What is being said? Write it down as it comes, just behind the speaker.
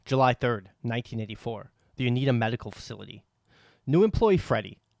July 3rd, 1984, the Oneida Medical Facility. New employee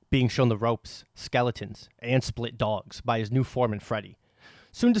Freddy, being shown the ropes, skeletons, and split dogs by his new foreman Freddy,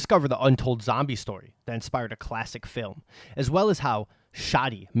 soon discovered the untold zombie story that inspired a classic film, as well as how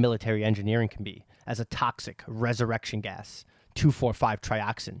shoddy military engineering can be, as a toxic resurrection gas,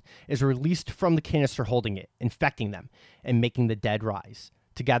 2,4,5-trioxin, is released from the canister holding it, infecting them, and making the dead rise.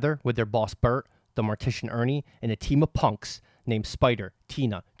 Together with their boss Bert, the mortician Ernie, and a team of punks named Spider,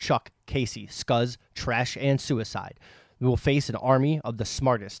 Tina, Chuck, Casey, Scuzz, Trash, and Suicide, we will face an army of the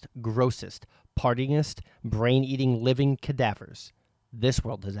smartest, grossest, partyingest, brain-eating living cadavers this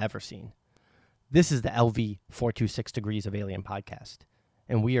world has ever seen. This is the LV 426 Degrees of Alien podcast,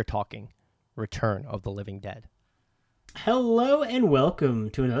 and we are talking Return of the Living Dead. Hello and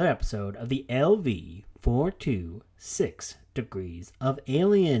welcome to another episode of the LV 426 Degrees of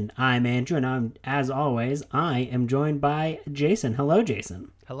Alien. I'm Andrew, and as always, I am joined by Jason. Hello,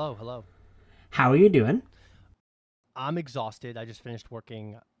 Jason. Hello. How are you doing? I'm exhausted. I just finished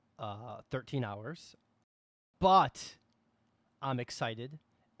working 13 hours, but I'm excited,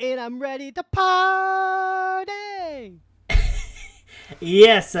 and I'm ready to party!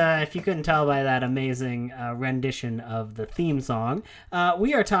 Yes, if you couldn't tell by that amazing rendition of the theme song,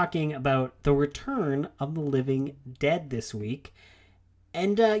 we are talking about the Return of the Living Dead this week.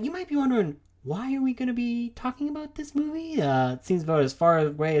 And you might be wondering, why are we going to be talking about this movie? It seems about as far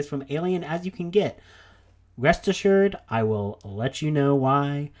away as from Alien as you can get. Rest assured, I will let you know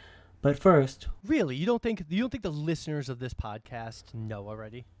why. But first... Really? You don't think the listeners of this podcast know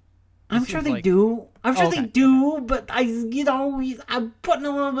already? I'm sure they do. I'm sure they do, but I'm putting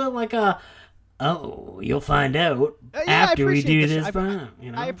a little bit like you'll find out after we do this.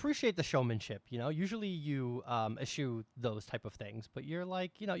 I appreciate the showmanship. Usually you eschew those type of things, but you're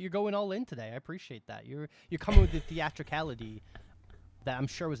like, you're going all in today. I appreciate that. You're coming with the theatricality that I'm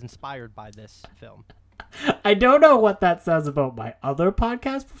sure was inspired by this film. I don't know what that says about my other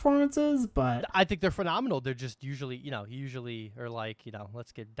podcast performances, but I think they're phenomenal. They're just usually, you usually are like,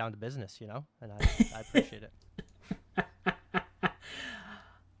 let's get down to business, and I appreciate it.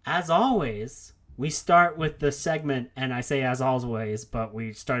 As always, we start with the segment, and I say as always, but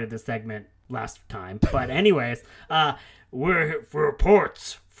we started the segment last time. But anyways, we're for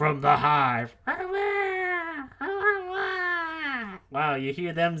reports from the Hive. Wow, you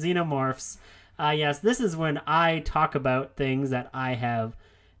hear them xenomorphs. Yes, this is when I talk about things that I have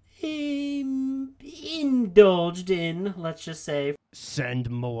indulged in, let's just say. Send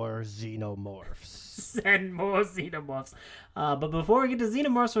more xenomorphs. Send more xenomorphs. But before we get to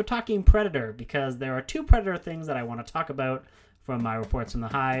xenomorphs, we're talking Predator, because there are two Predator things that I want to talk about from my reports from the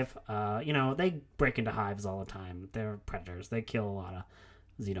Hive. They break into hives all the time. They're predators. They kill a lot of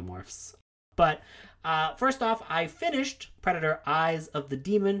xenomorphs. But first off, I finished Predator Eyes of the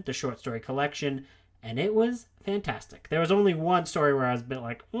Demon, the short story collection, and it was fantastic. There was only one story where I was a bit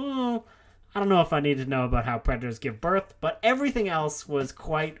like, I don't know if I need to know about how predators give birth, but everything else was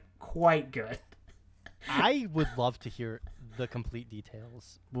quite good. I would love to hear the complete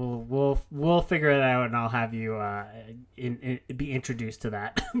details. We'll figure it out, and I'll have you be introduced to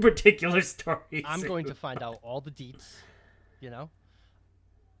that particular story. I'm going to find out all the deets,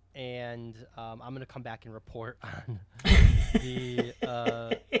 and I'm going to come back and report on the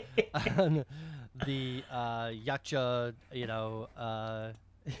Yacha,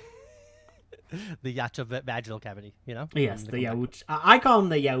 the Yacha vaginal cavity, Yes, the Yaucha. I call them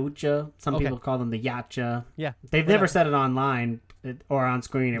the Yaucha. Some people call them the Yacha. Yeah. They've never said it online or on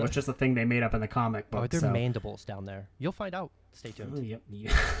screen. It was just a thing they made up in the comic book. Oh, they're mandibles down there. You'll find out. Stay tuned. Yep.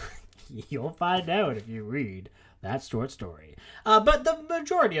 You'll find out if you read that short story. But the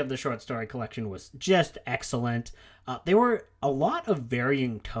majority of the short story collection was just excellent. There were a lot of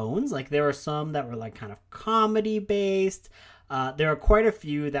varying tones. Like, there were some that were like kind of comedy based. There are quite a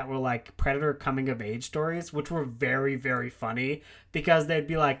few that were like Predator coming of age stories, which were very, very funny, because they'd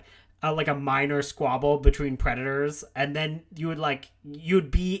be like a minor squabble between predators, and then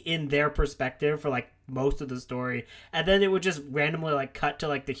you'd be in their perspective for like most of the story, and then it would just randomly like cut to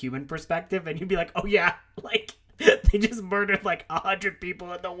like the human perspective, and you'd be like, oh yeah, like they just murdered like 100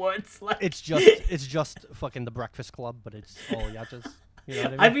 people in the woods. Like, it's just fucking The Breakfast Club, but it's all Yachas. You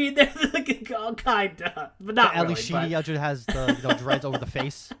know what I mean? There's like all kind of, but not Ali really. Sheedy Yacha has the dreads over the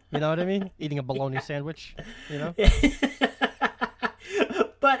face. You know what I mean? Eating a bologna sandwich.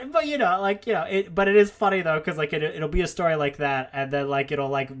 But but it is funny though, because like it'll be a story like that, and then like it'll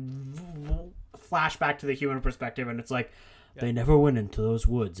like flash back to the human perspective, and it's like, They never went into those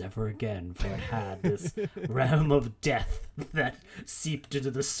woods ever again, for it had this realm of death that seeped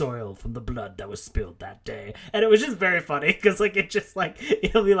into the soil from the blood that was spilled that day. And it was just very funny, because, like, it just, like,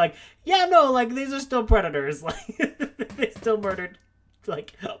 it'll be like, yeah, no, like, these are still predators. Like, they still murdered,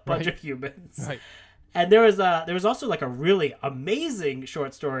 like, a bunch of humans. Right. And there was also like a really amazing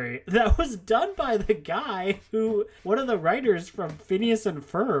short story that was done by the guy who, one of the writers from Phineas and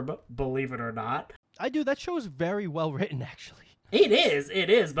Ferb, believe it or not. I do. That show is very well written, actually. It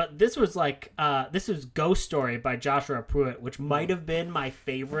is. But this was like, this was Ghost Story by Joshua Pruitt, which might have been my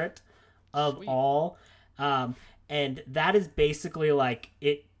favorite of all. And that is basically like,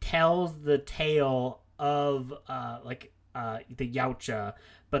 it tells the tale of the Yautja,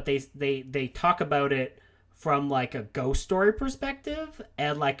 but they talk about it from like a ghost story perspective,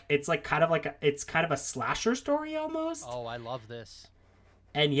 and like it's like kind of a slasher story almost. Oh, I love this.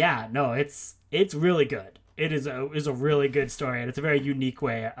 And yeah, no, it's really good. It is a really good story, and it's a very unique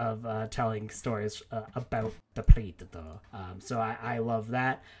way of telling stories about the Predator. So I love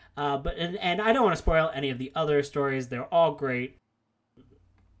that. But I don't want to spoil any of the other stories. They're all great.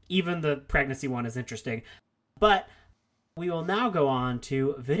 Even the pregnancy one is interesting. But we will now go on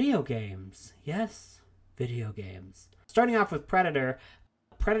to video games. Yes, video games. Starting off with Predator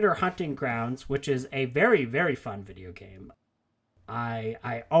Hunting Grounds, which is a very, very fun video game.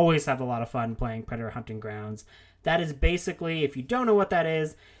 I always have a lot of fun playing Predator Hunting Grounds. That is basically, if you don't know what that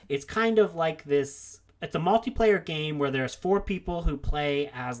is, it's kind of like this, it's a multiplayer game where there's 4 people who play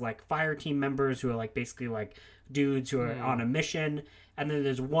as like fire team members who are like basically like dudes who are on a mission. And then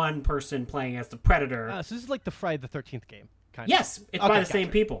there's one person playing as the Predator. So this is like the Friday the 13th game, kind of. Yes, it's by the same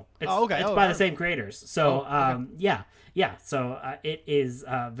people. It's by the same creators. So, yeah. So it is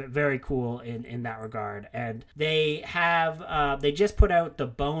very cool in that regard. And they have they just put out the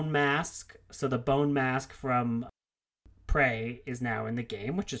Bone Mask. So the Bone Mask from Prey is now in the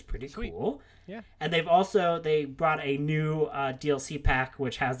game, which is pretty cool. Yeah. And they brought a new DLC pack,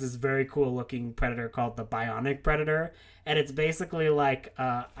 which has this very cool looking Predator called the Bionic Predator. And it's basically like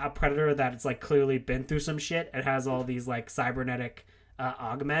a Predator that's like clearly been through some shit. It has all these like cybernetic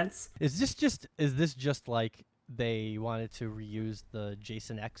augments. Is this just like they wanted to reuse the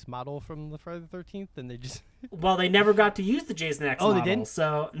Jason X model from the Friday the 13th, and they just well, they never got to use the Jason X model. They didn't?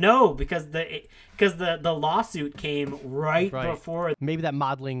 So no, because the lawsuit came right before. Maybe that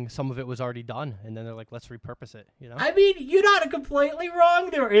modeling, some of it was already done, and then they're like, let's repurpose it. You know? I mean, you're not completely wrong.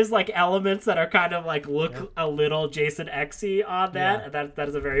 There is like elements that are kind of like look a little Jason X-y on that. Yeah. And that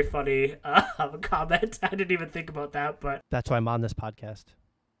is a very funny comment. I didn't even think about that, but that's why I'm on this podcast.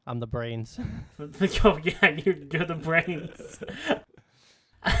 I'm the brains. Oh yeah, you're the brains.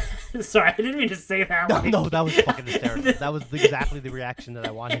 Sorry, I didn't mean to say that. No, that was fucking hysterical. That was exactly the reaction that I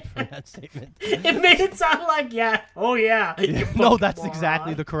wanted from that statement. It made it sound like, yeah, oh yeah. No, that's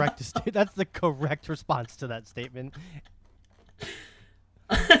exactly the correct. That's the correct response to that statement.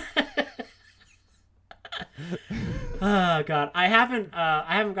 Oh god, I haven't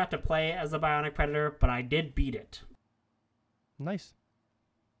got to play as the Bionic Predator, but I did beat it. Nice.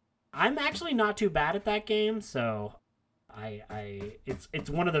 I'm actually not too bad at that game, so it's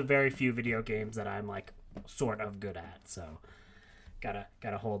one of the very few video games that I'm like sort of good at. So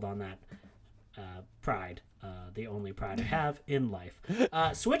gotta hold on that pride, the only pride I have in life.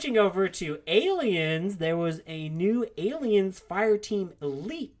 Switching over to Aliens, there was a new Aliens Fireteam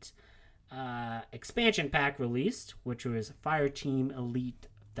Elite expansion pack released, which was Fireteam Elite: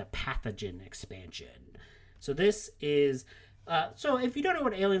 The Pathogen expansion. So this is. So if you don't know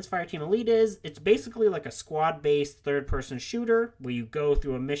what Aliens Fireteam Elite is, it's basically like a squad-based third-person shooter where you go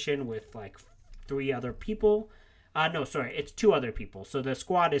through a mission with like 3 other people. It's 2 other people. So the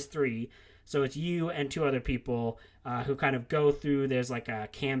squad is 3. So it's you and 2 other people who kind of go through. There's like a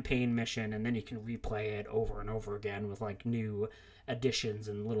campaign mission, and then you can replay it over and over again with like new additions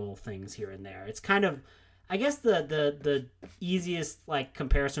and little things here and there. It's kind of, I guess the easiest like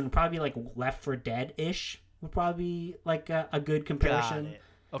comparison would probably be like Left 4 Dead-ish. Would probably be like a good comparison. Got it.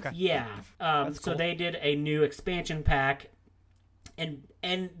 Okay. Yeah. Cool. So they did a new expansion pack, and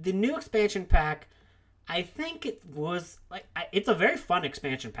the new expansion pack, I think it was like it's a very fun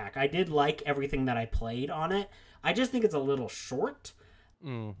expansion pack. I did like everything that I played on it. I just think it's a little short.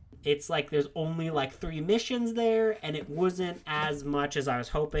 It's like there's only like 3 missions there, and it wasn't as much as I was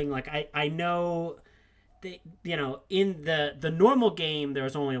hoping. Like I know. In the normal game,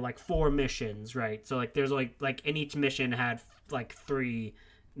 there's only like 4 missions, right? So like there's like and each mission had like 3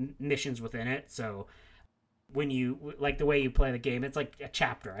 missions within it. So when you like the way you play the game, it's like a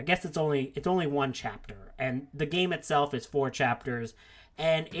chapter. I guess it's only 1 chapter, and the game itself is 4 chapters,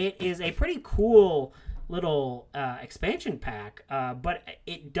 and it is a pretty cool little expansion pack, but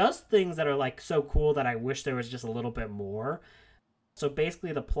it does things that are like so cool that I wish there was just a little bit more. So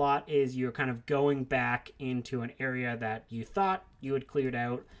basically the plot is you're kind of going back into an area that you thought you had cleared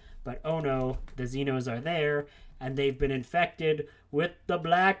out, but oh no, the Xenos are there and they've been infected with the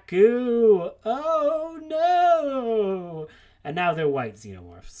black goo. Oh no! And now they're white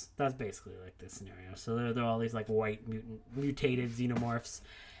xenomorphs. That's basically like this scenario. So they're all these like white mutated xenomorphs.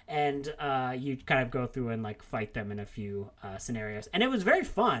 And you kind of go through and like fight them in a few scenarios, and it was very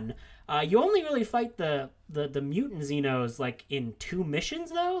fun. You only really fight the mutant Xenos like in 2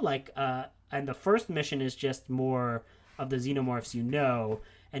 missions though. Like, and the first mission is just more of the xenomorphs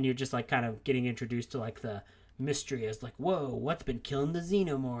and you're just like kind of getting introduced to like the mystery as like, whoa, what's been killing the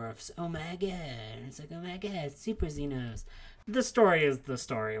xenomorphs? Oh my god! It's like, oh my god, super Xenos. The story is the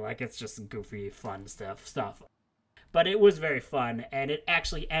story. Like, it's just goofy, fun stuff. But it was very fun, and it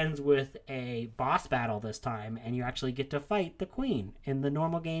actually ends with a boss battle this time, and you actually get to fight the queen. In the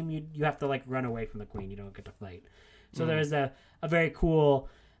normal game, you have to like run away from the queen. You don't get to fight. So there's a very cool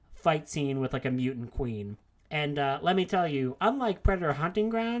fight scene with like a mutant queen. And let me tell you, unlike Predator Hunting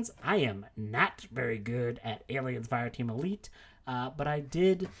Grounds, I am not very good at Aliens Fireteam Elite, but I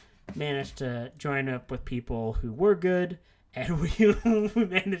did manage to join up with people who were good, and we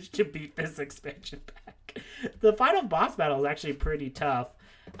managed to beat this expansion pack. The final boss battle is actually pretty tough.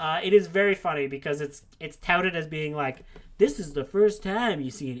 It is very funny because it's touted as being like, this is the first time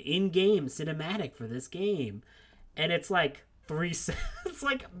you see an in-game cinematic for this game, and it's like it's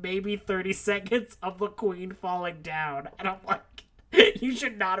like maybe 30 seconds of the queen falling down, and I'm like, you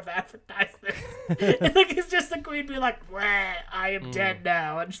should not have advertised this. And like, it's just the queen being like, I am dead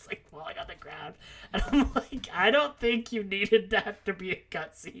now, and just like falling on the ground. And I'm like, I don't think you needed that to be a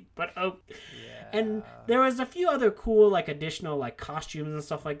cutscene, but oh. Yeah. And there was a few other cool like additional like costumes and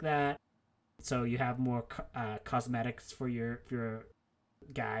stuff like that. So you have more cosmetics for your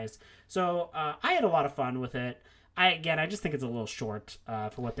guys. So I had a lot of fun with it. I just think it's a little short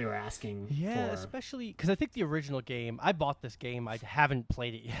for what they were asking for. Yeah, especially because I think the original game, I bought this game. I haven't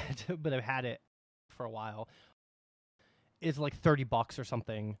played it yet, but I've had it for a while. It's like $30 or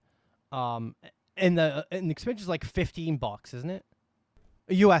something. And the expansion is like $15, isn't it?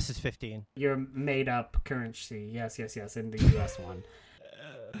 US is 15. Your made up currency. Yes, in the US one.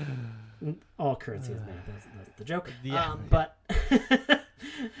 All currency is made up. That's the joke. Yeah.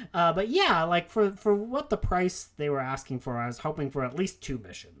 But yeah, like for what the price they were asking for, I was hoping for at least 2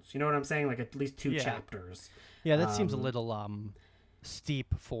 missions. You know what I'm saying? Like at least 2 chapters. Yeah, that seems a little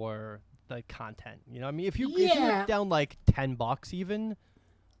steep for the content. You know, I mean, if you went down like $10 even,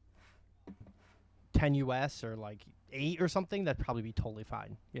 10 US or like 8 or something, that'd probably be totally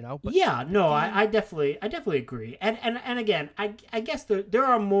fine. You know? But yeah, no, I definitely agree. And again, I guess there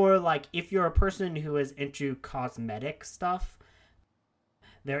are more like, if you're a person who is into cosmetic stuff,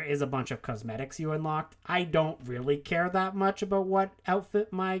 there is a bunch of cosmetics you unlocked. I don't really care that much about what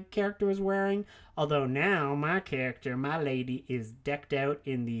outfit my character is wearing. Although now my lady, is decked out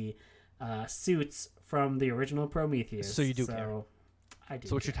in the suits from the original Prometheus. So you do care. I do.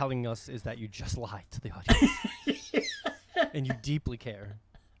 So what you're telling us is that you just lied to the audience. And you deeply care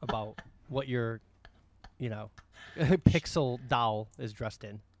about what your, pixel doll is dressed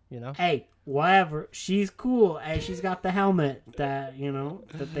in. You know? Hey, whatever. She's cool. Hey, she's got the helmet that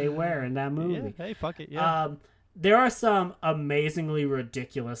they wear in that movie. Yeah, hey, fuck it. Yeah. There are some amazingly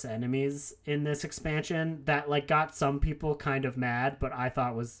ridiculous enemies in this expansion that like got some people kind of mad, but I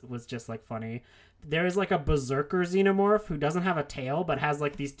thought was just like funny. There is like a berserker xenomorph who doesn't have a tail but has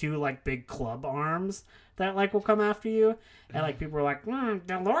like these 2 like big club arms that like will come after you, and like people are like,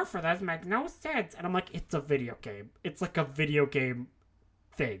 the lore for that makes no sense, and I'm like, it's a video game. It's like a video game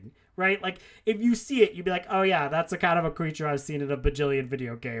thing, right? Like if you see it, you'd be like, oh yeah, that's a kind of a creature I've seen in a bajillion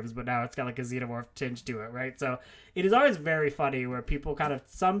video games, but now it's got like a xenomorph tinge to it, right? So it is always very funny where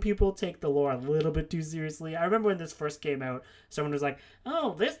some people take the lore a little bit too seriously. I remember when this first came out, someone was like,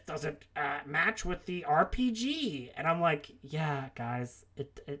 oh, this doesn't match with the RPG, and I'm like, yeah, guys,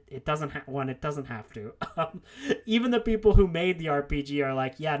 it doesn't it doesn't have to. Even the people who made the RPG are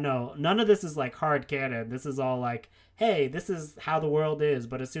like, yeah, no, none of this is like hard canon. This is all like, hey, this is how the world is,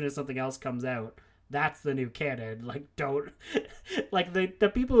 but as soon as something else comes out, that's the new canon. Like, don't like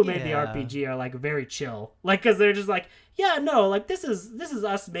the people who made the RPG are like very chill, like, because they're just like, yeah, no, like this is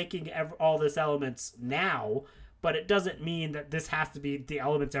us making all this elements now, but it doesn't mean that this has to be the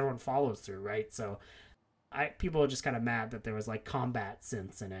elements everyone follows through, right? So people are just kind of mad that there was like combat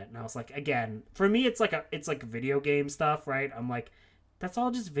synths in it, and I was like, again, for me, it's like video game stuff, right? I'm like, that's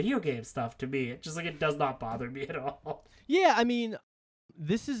all just video game stuff to me. It just like, it does not bother me at all. Yeah, I mean,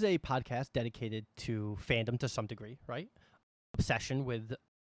 This is a podcast dedicated to fandom to some degree, right? Obsession with,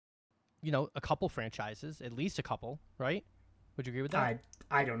 a couple franchises, at least a couple, right? Would you agree with that?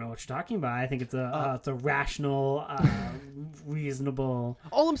 I don't know what you're talking about. I think it's a rational, reasonable.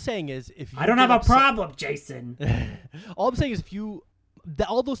 All I'm saying is, if you I don't have a problem, Jason. all I'm saying is,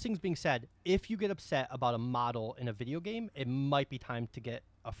 all those things being said, if you get upset about a model in a video game, it might be time to get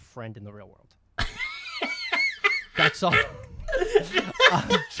a friend in the real world. That's all.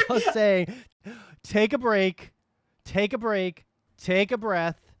 I'm just saying, take a break, take a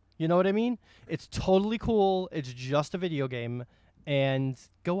breath. You know what I mean? It's totally cool. It's just a video game, and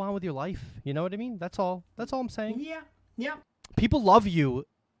go on with your life. You know what I mean? That's all. That's all I'm saying. Yeah. People love you.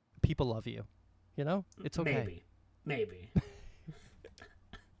 People love you. You know? It's okay. Maybe.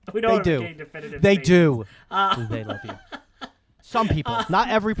 We don't They have do. any definitive They statements. do. They love you. Some people. Not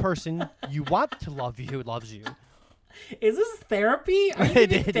every person you want to love you loves you. Is this therapy? Are you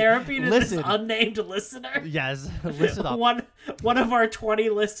giving therapy to this unnamed listener? Yes. Listen up. One of our 20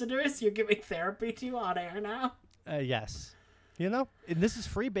 listeners you're giving therapy to on air now? Yes. And this is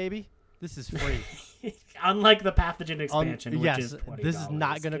free, baby. This is free. Unlike the pathogen expansion, which yes, is $20. this is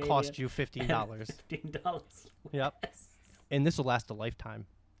not going to cost you $15. $15. Yep. And this will last a lifetime.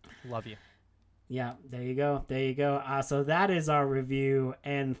 Love you. Yeah, there you go. So that is our review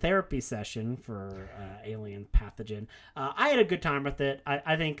and therapy session for Alien Pathogen. I had a good time with it.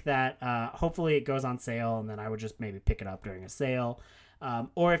 I think that hopefully it goes on sale, and then I would just maybe pick it up during a sale.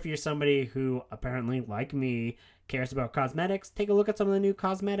 Or if you're somebody who apparently, like me, cares about cosmetics, take a look at some of the new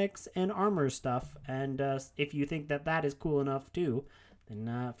cosmetics and armor stuff. And if you think that is cool enough too,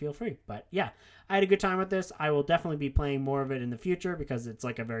 then feel free. But yeah, I had a good time with this. I will definitely be playing more of it in the future because it's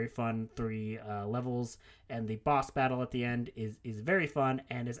like a very fun 3 levels, and the boss battle at the end is very fun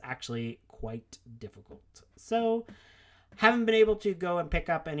and is actually quite difficult. So haven't been able to go and pick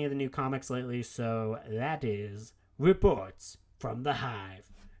up any of the new comics lately, so that is Reports from the Hive.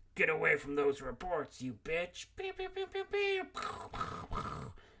 Get away from those reports, you bitch.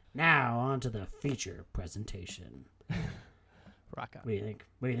 Now on to the feature presentation. Rock out. What do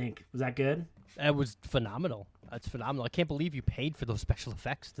you think? Was that good? It was phenomenal. That's phenomenal. I can't believe you paid for those special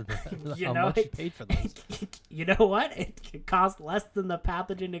effects. How much you paid for those. You know what? It cost less than the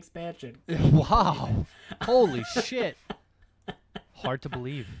pathogen expansion. Wow. Holy shit. Hard to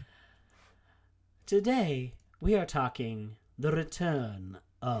believe. Today, we are talking The Return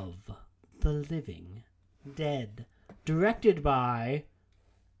of the Living Dead. Directed by,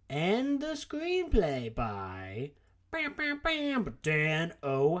 and the screenplay by, Dan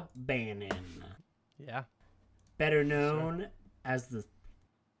O'Bannon. Yeah. Better known as the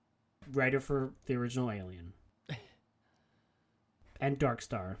writer for the original Alien. And Dark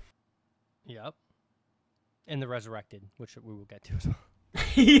Star. Yep. And the Resurrected, which we will get to as well.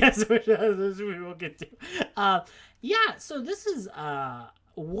 Yes, which we will get to. So this is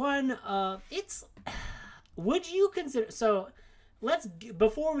one it's would you consider, so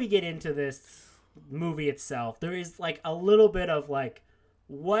before we get into this movie itself, there is like a little bit of like,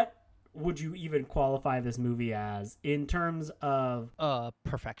 what would you even qualify this movie as in terms of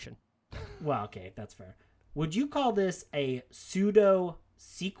perfection? Well, okay, that's fair. Would you call this a pseudo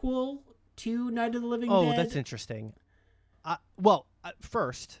sequel to Night of the Living Dead? Oh, that's interesting.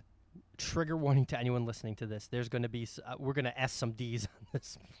 First, trigger warning to anyone listening to this. There's going to be we're going to S some D's on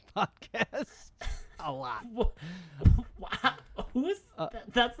this podcast. A lot.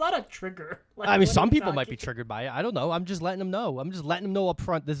 That's not a trigger. Like, I mean, some people might be triggered by it. I don't know. I'm just letting them know. Up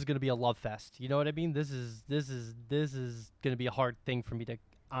front. This is going to be a love fest. You know what I mean? This is going to be a hard thing for me to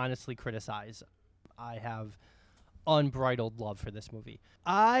honestly criticize. I have unbridled love for this movie.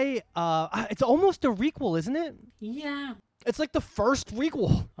 It's almost a requel, isn't it? Yeah. It's like the first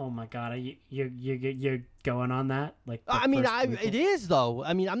requel. Oh my god, you're going on that? Like, it is though.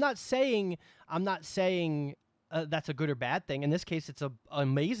 I mean, I'm not saying that's a good or bad thing. In this case, it's an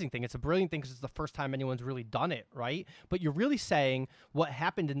amazing thing. It's a brilliant thing because it's the first time anyone's really done it, right? But you're really saying what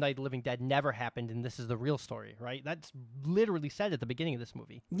happened in Night of the Living Dead never happened, and this is the real story, right? That's literally said at the beginning of this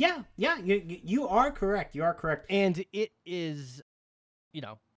movie. Yeah, you are correct. You are correct. And it is,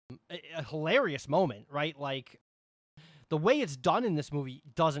 a hilarious moment, right? Like, the way it's done in this movie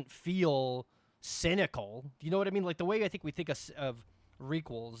doesn't feel cynical. You know what I mean? Like, the way I think we think of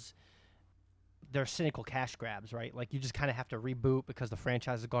requels, they're cynical cash grabs, right? Like, you just kind of have to reboot because the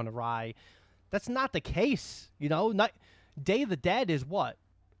franchise has gone awry. That's not the case, Day of the Dead is what?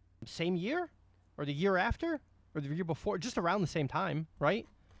 Same year? Or the year after? Or the year before? Just around the same time, right?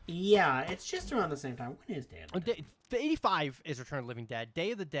 Yeah, it's just around the same time. When is Day of the Dead? 85 is Return of the Living Dead.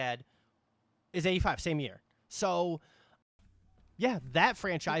 Day of the Dead is 85, same year. So, Yeah, that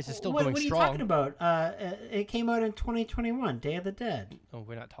franchise is still what going are you strong. talking about? It came out in 2021, Day of the Dead. Oh,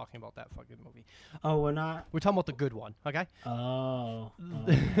 we're not talking about that fucking movie. Oh, we're not. We're talking about the good one, okay? Oh.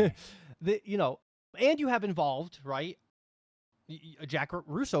 Okay. And you have involved, right? Jack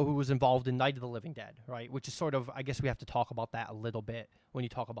Russo, who was involved in Night of the Living Dead, right? Which is sort of, I guess we have to talk about that a little bit when you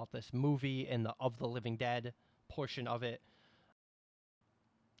talk about this movie and the of the Living Dead portion of it.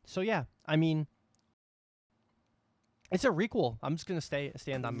 So yeah, I mean, it's a requel. I'm just gonna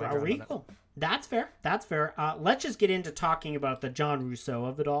stand on my ground. A requel. That's fair. That's fair. Let's just get into talking about the John Russo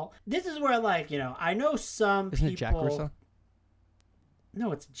of it all. This is where, like, I know some Isn't people. it Jack Russo?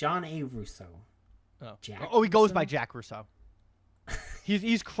 No, it's John A. Russo. Oh, Jack he goes Russo? by Jack Russo.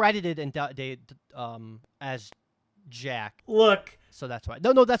 he's credited in as Jack. Look. So that's why.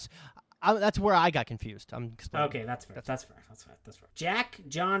 No, that's where I got confused. I'm explaining. Okay, that's fair. That's fair.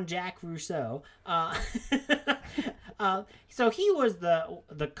 Jack Russo. So he was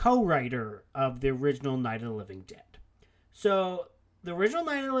the co-writer of the original Night of the Living Dead. So the original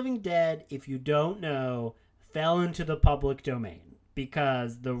Night of the Living Dead, if you don't know, fell into the public domain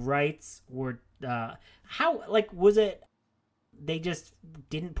because the rights were was it? They just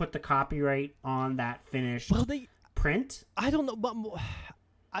didn't put the copyright on that finished print. I don't know, but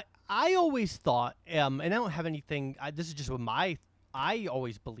I always thought, and I don't have anything. This is just what I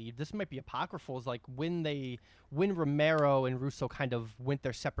always believed. This might be apocryphal. Is like when Romero and Russo kind of went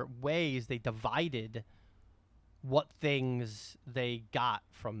their separate ways, they divided what things they got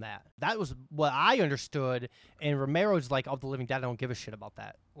from that. That was what I understood. And Romero's like, of the Living Dead, I don't give a shit about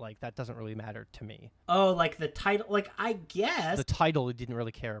that. Like, that doesn't really matter to me. Oh, like the title. Like, I guess the title he didn't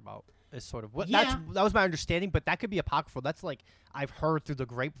really care about. Is sort of what Yeah. that was my understanding, but that could be apocryphal. That's like I've heard through the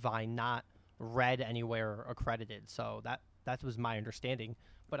grapevine, not read anywhere or credited. So that was my understanding,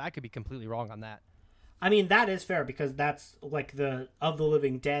 but I could be completely wrong on that. I mean, that is fair because that's like the of the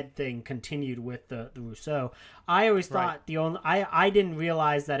Living Dead thing continued with the Rousseau. I always thought I didn't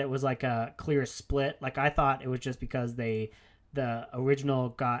realize that it was like a clear split. Like I thought it was just because the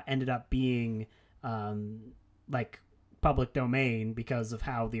original ended up being like public domain because of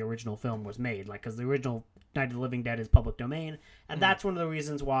how the original film was made. Like, because the original Night of the Living Dead is public domain, and that's one of the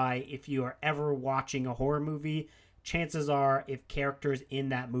reasons why if you are ever watching a horror movie, chances are if characters in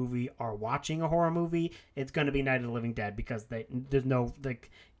that movie are watching a horror movie, it's going to be Night of the Living Dead because there's no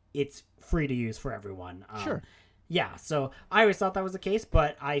it's free to use for everyone. Sure. Yeah, so I always thought that was the case,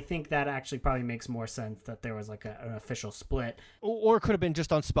 but I think that actually probably makes more sense that there was like an official split. Or it could have been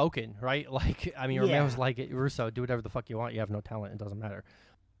just unspoken, right? Like, I mean, Yeah. Romero's like, Russo, do whatever the fuck you want. You have no talent. It doesn't matter.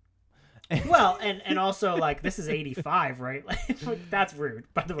 Well, and also, like, this is 85, right? Like, that's rude,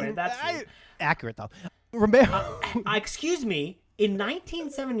 by the way. That's rude. Accurate, though. Romero. Excuse me, in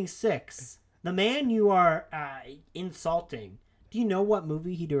 1976, the man you are insulting, do you know what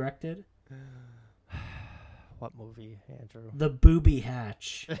movie he directed? What movie, Andrew? The Booby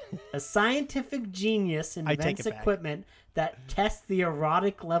Hatch. A scientific genius I take invents it back. equipment that tests the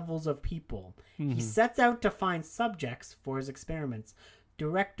erotic levels of people. Mm-hmm. He sets out to find subjects for his experiments.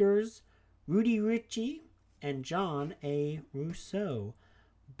 Directors Rudy Ritchie and John A. Rousseau.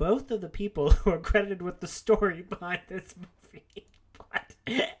 Both of the people who are credited with the story behind this movie. But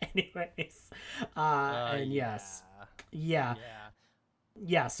anyways, and yes. Yeah.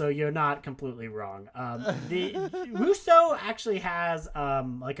 Yeah, so you're not completely wrong. The Russo actually has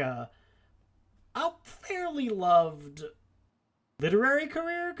like a fairly loved literary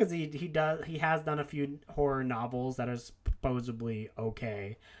career because he has done a few horror novels that are supposedly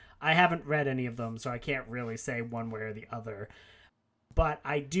okay. I haven't read any of them, so I can't really say one way or the other. But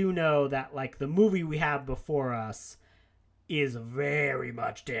I do know that like the movie we have before us is very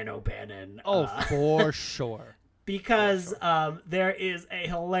much Dan O'Bannon. Oh, for sure. Because there is a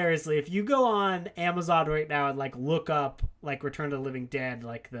hilariously, if you go on Amazon right now and like look up like Return of the Living Dead,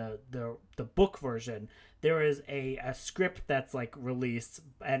 like the book version, there is a script that's like released,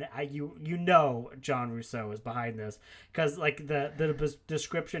 and you know John Russo is behind this because like the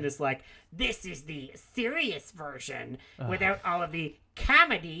description is like, this is the serious version without all of the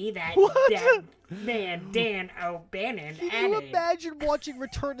comedy that man Dan O'Bannon added. Can you imagine watching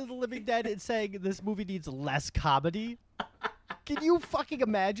Return of the Living Dead and saying this movie needs less comedy? Can you fucking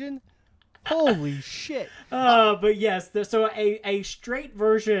imagine? Holy shit. But yes, so a straight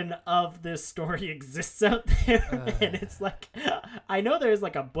version of this story exists out there, and it's like, I know there's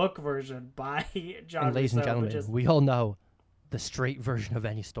like a book version by John And ladies and Russo, gentlemen, we all know the straight version of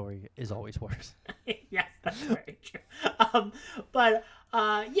any story is always worse. yes, that's very true. But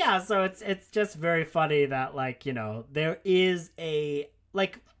yeah, so it's just very funny that like, you know, there is a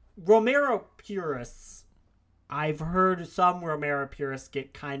like Romero purists I've heard some Romero purists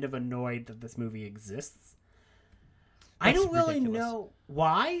get kind of annoyed that this movie exists. I don't really know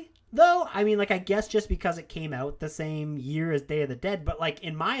why, though. I mean, like, I guess just because it came out the same year as Day of the Dead, but, like,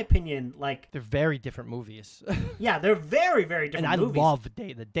 in my opinion, like... They're very different movies. Yeah, they're very, very different movies. And I love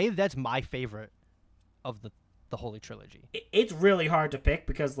Day of the Dead. That's my favorite of the Holy Trilogy. It's really hard to pick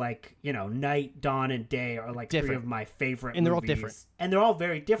because, like, you know, Night, Dawn, and Day are, like, three of my favorite and they're movies. All different. And they're all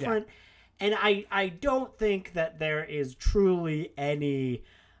very different. Yeah. And I don't think that there is truly any...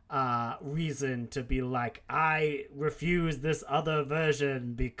 reason to be like, I refuse this other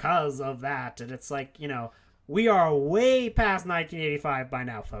version because of that. And it's like, you know, we are way past 1985 by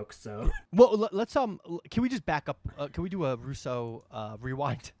now, folks. So, well, let's can we just back up? Can we do a Russo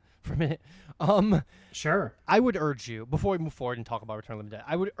rewind for a minute? Sure. I would urge you, before we move forward and talk about Return of the Living Dead,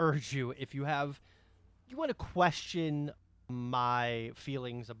 I would urge you, if you want to question my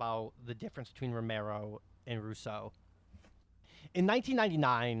feelings about the difference between Romero and Russo. In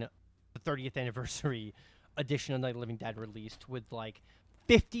 1999, the 30th anniversary edition of Night of the Living Dead released with like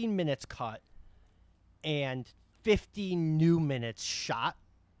 15 minutes cut and 15 new minutes shot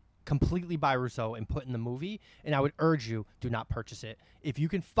completely by Russo and put in the movie. And I would urge you, do not purchase it. If you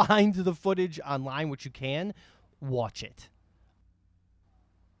can find the footage online, which you can, watch it.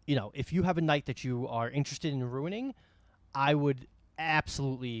 You know, if you have a night that you are interested in ruining, I would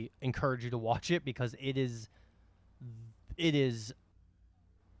absolutely encourage you to watch it because it is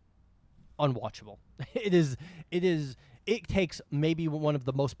unwatchable. It takes maybe certainly one of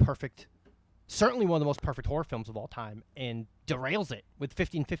the most perfect horror films of all time and derails it with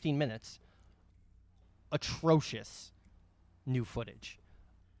 15 minutes. Atrocious new footage.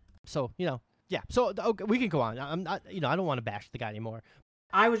 So, you know, yeah. So okay, we can go on. I'm not, you know, I don't want to bash the guy anymore.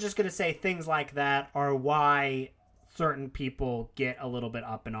 I was just going to say things like that are why certain people get a little bit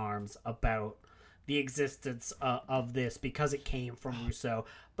up in arms about the existence of this because it came from Russo.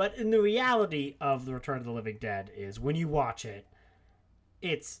 But in the reality of The Return of the Living Dead is when you watch it,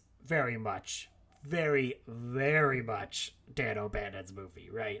 it's very, very much Dan O'Bannon's movie,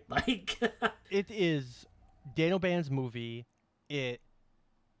 right? Like, it is Dan O'Bannon's movie. It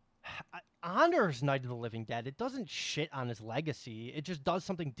honors Night of the Living Dead. It doesn't shit on his legacy. It just does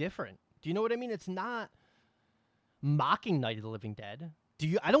something different. Do you know what I mean? It's not mocking Night of the Living Dead.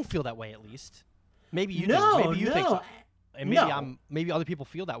 I don't feel that way, at least. Maybe you do. Maybe you think so. And maybe other people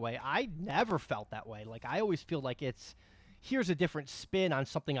feel that way. I never felt that way. Like, I always feel like here's a different spin on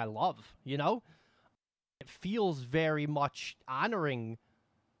something I love, you know? It feels very much honoring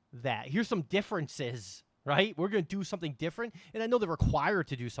that. Here's some differences, right? We're going to do something different. And I know they're required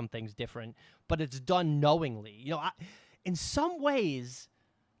to do some things different, but it's done knowingly. You know, in some ways,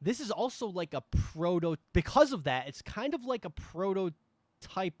 this is also like a because of that, it's kind of like a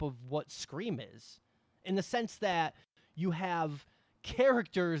prototype of what Scream is, in the sense that you have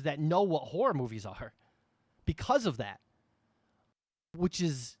characters that know what horror movies are because of that, which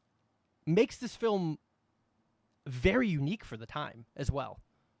makes this film very unique for the time as well.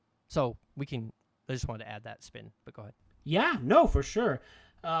 So I just wanted to add that spin, but go ahead. Yeah, no, for sure.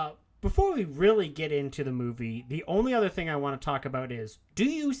 Before we really get into the movie, the only other thing I want to talk about is, do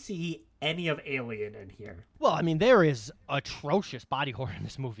you see any of Alien in here? Well, I mean, there is atrocious body horror in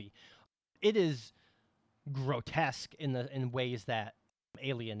this movie. It is grotesque in ways that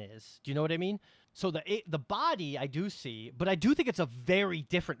Alien is. Do you know what I mean? So the body I do see, but I do think it's a very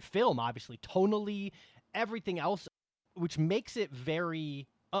different film, obviously, tonally, everything else, which makes it very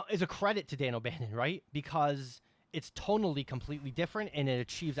is a credit to Dan O'Bannon, right? Because it's tonally completely different and it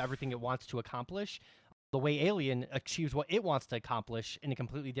achieves everything it wants to accomplish the way Alien achieves what it wants to accomplish in a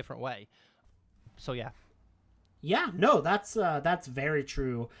completely different way. So yeah. Yeah, no, that's very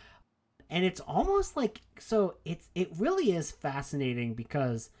true. And it's almost like, so it really is fascinating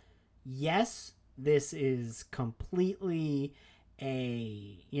because yes, this is completely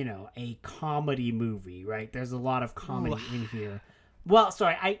a comedy movie, right? There's a lot of comedy in here. Well,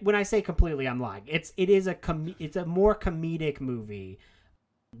 sorry, when I say completely, I'm lying. It's a more comedic movie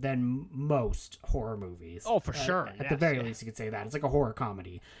than most horror movies. Oh, for sure. At the very least, you could say that. It's like a horror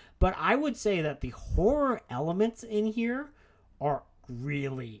comedy. But I would say that the horror elements in here are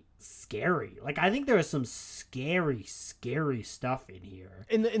really scary. Like, I think there is some scary stuff in here.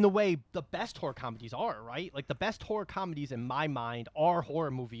 In the way the best horror comedies are, right? Like, the best horror comedies in my mind are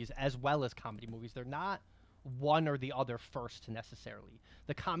horror movies as well as comedy movies. They're not one or the other first necessarily.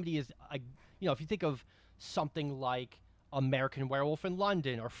 The comedy is, if you think of something like American Werewolf in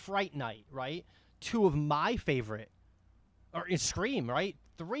London or Fright Night, right? Two of my favorite, or in Scream, right?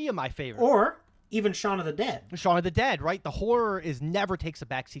 Three of my favorite. Or even Shaun of the Dead. Shaun of the Dead, right? The horror is never takes a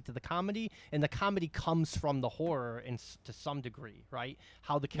backseat to the comedy, and the comedy comes from the horror to some degree, right?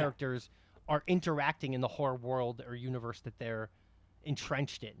 How the characters are interacting in the horror world or universe that they're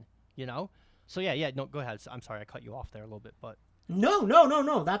entrenched in, you know? So yeah, no, go ahead. I'm sorry I cut you off there a little bit, but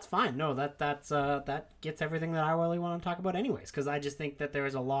No, that's fine. No, that gets everything that I really want to talk about anyways, because I just think that there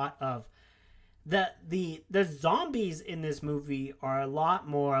is a lot of the zombies in this movie are a lot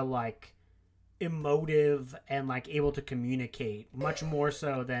more like emotive and like able to communicate much more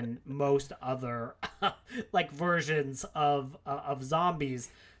so than most other like versions of zombies.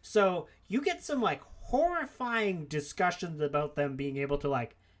 So you get some like horrifying discussions about them being able to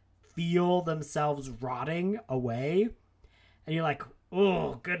like feel themselves rotting away, and you're like,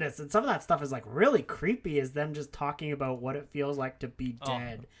 oh goodness. And some of that stuff is like really creepy, is them just talking about what it feels like to be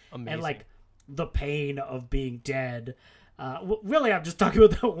dead, and like the pain of being dead. Really, I'm just talking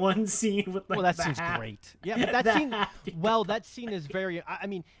about that one scene with like. Well, that scene's great. Yeah, but that scene. Well, that scene is very. I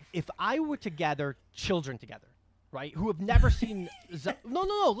mean, if I were to gather children together, right, who have never seen.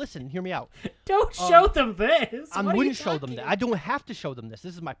 No. Listen, hear me out. Don't show them this. I wouldn't show them that. I don't have to show them this.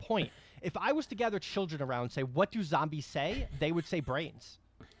 This is my point. If I was to gather children around and say, "What do zombies say?" They would say brains.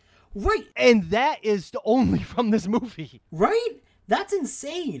 Right. And that is only from this movie. Right. That's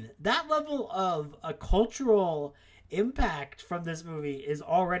insane. That level of a cultural impact from this movie is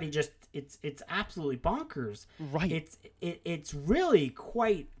already just it's absolutely bonkers. Right. It's really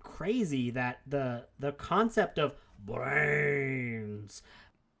quite crazy that the concept of brains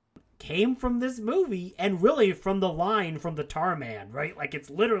came from this movie, and really from the line from the Tar Man, right? Like it's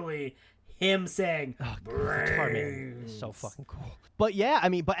literally him saying brains. The Tar Man is so fucking cool. But yeah, I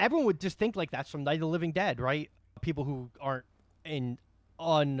mean, but everyone would just think like that's from Night of the Living Dead, right? People who aren't in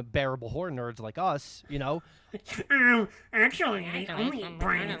unbearable horror nerds like us, you know. Actually, the only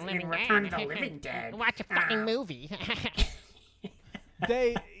brains in Return of the Living Dead. Watch a fucking movie.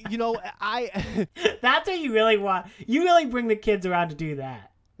 They, you know, That's what you really want. You really bring the kids around to do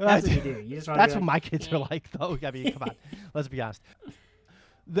that. That's what you do. You just want. That's what my kids are like, though. I mean, come on, let's be honest.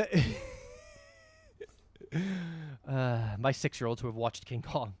 My 6-year-olds who have watched King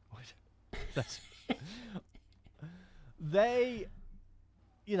Kong. That's. They,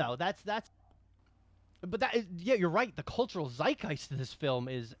 you know, that's. But that is, yeah, you're right. The cultural zeitgeist of this film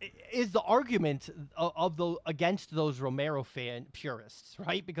is the argument of the against those Romero fan purists,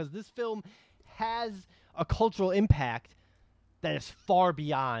 right? Because this film has a cultural impact that is far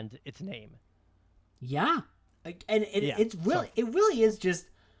beyond its name. Yeah, and it really is just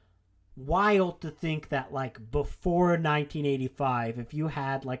wild to think that like before 1985, if you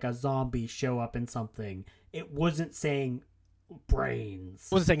had like a zombie show up in something, it wasn't saying brains.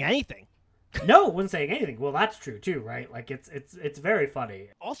 Wasn't saying anything. No, it wasn't saying anything. Well, that's true too, right? Like it's very funny.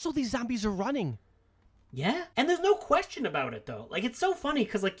 Also, these zombies are running. Yeah, and there's no question about it though. Like it's so funny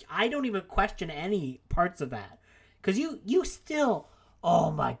because like I don't even question any parts of that, because you still, oh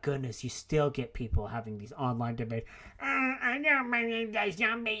my goodness, you still get people having these online debates. I know the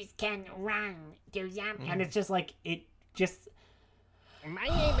zombies can run. And it's just like My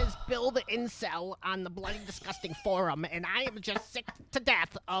name is Bill the Incel on the Bloody Disgusting Forum, and I am just sick to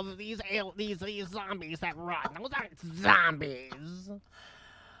death of these zombies that run. Those aren't zombies.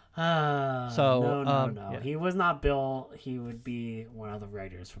 No. Yeah. He was not Bill. He would be one of the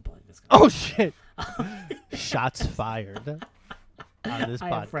writers for Bloody Disgusting. Oh shit! Shots fired on this I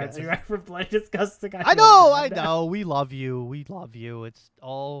podcast. have friends who write for Bloody Disgusting. I know. We love you. It's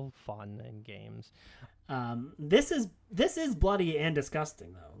all fun and games. This is bloody and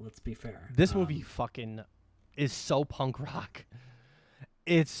disgusting, though. Let's be fair. This movie fucking is so punk rock.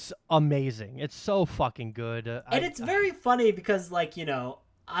 It's amazing. It's so fucking good. And it's very funny because, like, you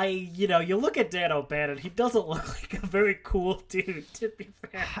look at Dan O'Bannon, he doesn't look like a very cool dude, to be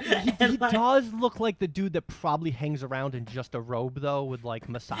fair. He does look like the dude that probably hangs around in just a robe, though, with, like,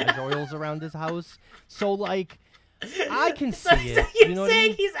 massage oils around his house. So, like, I can see it. So you're you know saying what I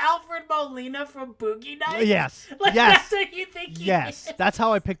mean? he's Alfred Molina from Boogie Nights? Yes. Like, yes. That's what you think he Yes. is? That's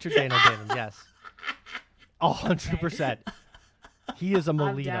how I pictured Dan O'Bannon. Yes. 100%. He is a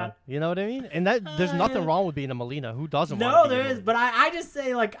Molina. down. You know what I mean? And that there's nothing wrong with being a Molina. Who doesn't want No, to be there a is. Molina? But I just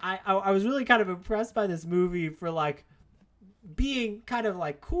say, like, I was really kind of impressed by this movie for, like, being kind of,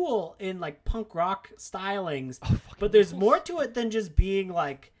 like, cool in, like, punk rock stylings. But there's more to it than just being,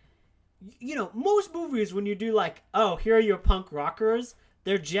 like, most movies when you do, like, oh, here are your punk rockers,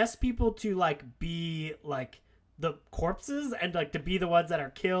 they're just people to, like, be, like, the corpses and, like, to be the ones that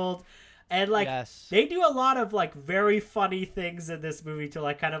are killed. And, like, They do a lot of, like, very funny things in this movie to,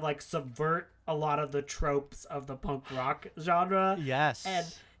 like, kind of, like, subvert a lot of the tropes of the punk rock genre. Yes. And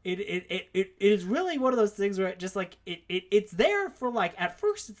it is really one of those things where it just like it's there for like at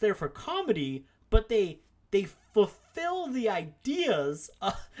first it's there for comedy, but they fulfill the ideas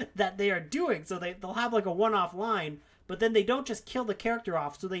that they are doing. So they'll have like a one-off line, but then they don't just kill the character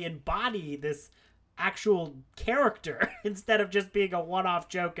off, so they embody this actual character instead of just being a one-off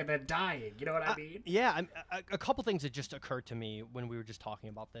joke and then dying. You know what I mean? Yeah, a couple things that just occurred to me when we were just talking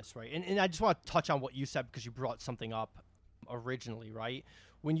about this, right? And I just want to touch on what you said because you brought something up originally, right?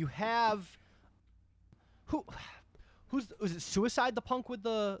 When you have was it Suicide the punk with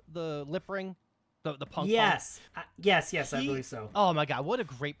the lip ring? The punk. Yes. Yes, I believe so. Oh my god, what a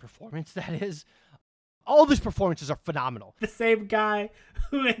great performance that is. All of his performances are phenomenal. The same guy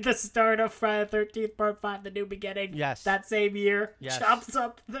who at the start of Friday the 13th Part 5, The New Beginning, yes, that same year, yes, chops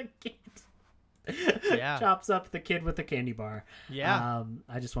up the kid. Yeah. Chops up the kid with the candy bar. Yeah.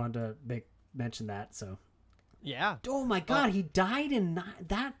 I just wanted to mention that, so. Yeah. Oh my god, he died in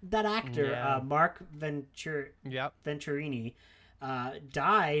that actor, Yeah. Mark Venturini,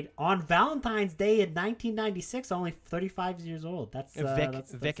 died on Valentine's Day in 1996, only 35 years old. That's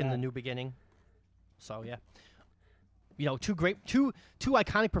Vic in The New Beginning. So yeah, two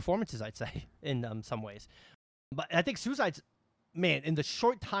iconic performances, I'd say, in some ways. But I think Suicide's, man, in the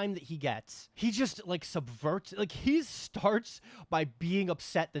short time that he gets, he just like subverts. Like he starts by being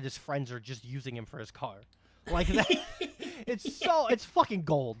upset that his friends are just using him for his car. Like that, it's fucking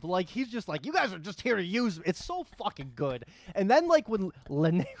gold. Like he's just like, you guys are just here to use me. It's so fucking good. And then like when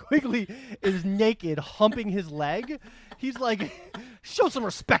Linnea Quigley is naked humping his leg, he's like, show some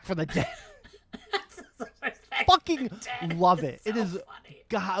respect for the dead. Fucking love it. It is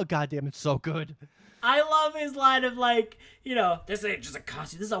so goddamn, it's so good. I love his line of like, this ain't just a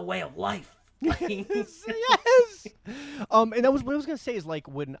costume, this is a way of life. Yes. And that was what I was gonna say is like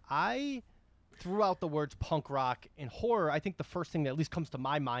when I threw out the words punk rock and horror, I think the first thing that at least comes to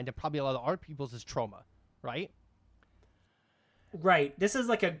my mind, and probably a lot of other people's, is Trauma, right? Right. This is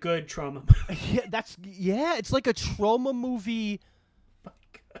like a good trauma movie. It's like a trauma movie.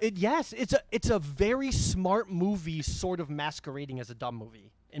 It's a very smart movie, sort of masquerading as a dumb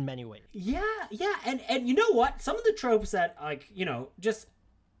movie in many ways. Yeah, and you know what? Some of the tropes that just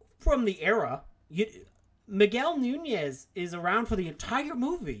from the era, Miguel Nunez is around for the entire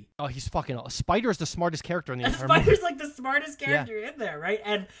movie. Oh, he's fucking. Spider's the smartest character in the entire movie. Spider's like the smartest character in there, right?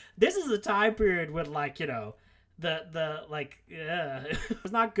 And this is a time period when it's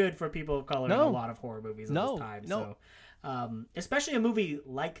not good for people of color in a lot of horror movies at this time. So. Especially a movie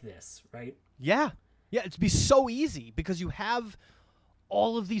like this, right? Yeah, it'd be so easy because you have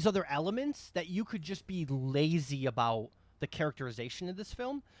all of these other elements that you could just be lazy about the characterization of this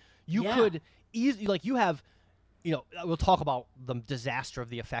film. You could easily, like, you have, we'll talk about the disaster of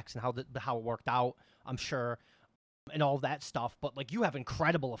the effects and how it worked out, I'm sure, and all that stuff. But like, you have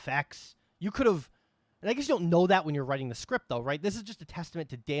incredible effects. You could have, and I guess you don't know that when you're writing the script, though, right? This is just a testament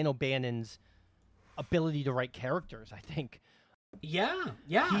to Dan O'Bannon's ability to write characters, I think.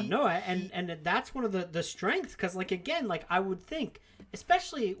 And that's one of the strengths, because like, again, like I would think,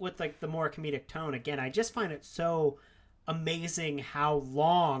 especially with like the more comedic tone, again, I just find it so amazing how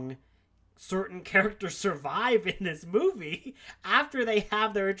long certain characters survive in this movie after they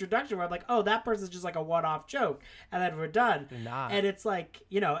have their introduction, where I'm like, oh, that person's just like a one-off joke, and then we're done. They're not. And it's like,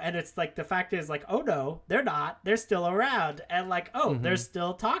 and it's like, the fact is like, oh no, they're not, they're still around, and like, oh, they're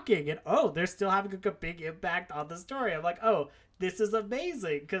still talking, and oh, they're still having a big impact on the story. I'm like, oh, this is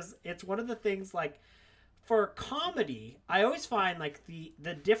amazing, because it's one of the things, like, for comedy, I always find like the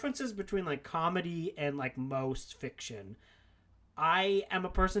differences between like comedy and like most fiction. I am a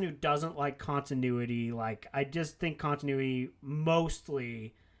person who doesn't like continuity. Like, I just think continuity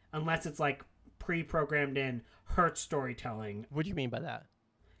mostly, unless it's like pre-programmed in, hurts storytelling. What do you mean by that?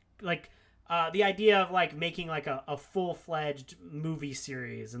 Like, the idea of like making like a full-fledged movie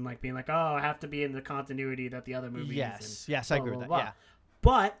series and like being like, oh, I have to be in the continuity that the other movies. Yes, I agree with that. Yeah.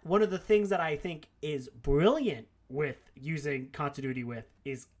 But one of the things that I think is brilliant with using continuity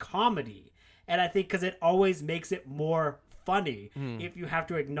is comedy. And I think because it always makes it more funny if you have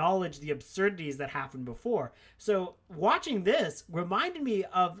to acknowledge the absurdities that happened before. So watching this reminded me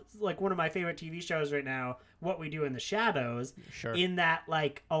of like one of my favorite TV shows right now, What We Do in the Shadows. Sure. In that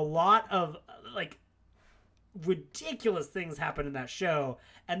like a lot of like ridiculous things happen in that show,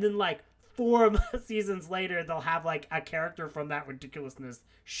 and then like 4 seasons later they'll have like a character from that ridiculousness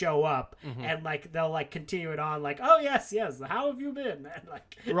show up, and like they'll like continue it on, like, oh yes, how have you been, and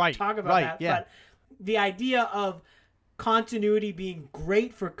like talk about that. Yeah. But the idea of continuity being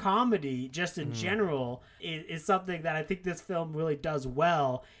great for comedy just in general is something that I think this film really does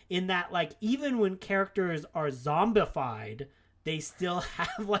well, in that like even when characters are zombified, they still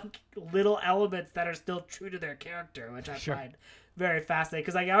have like little elements that are still true to their character, which I Sure. find very fascinating.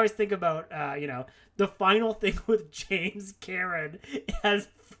 Because I always think about, the final thing with James Karen as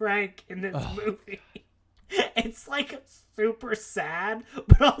Frank in this movie. It's like super sad,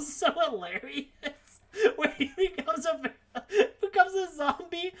 but also hilarious. Where he becomes a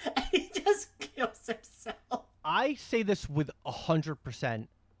zombie and he just kills himself. I say this with 100%.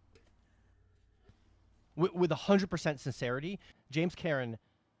 With 100% sincerity, James Karen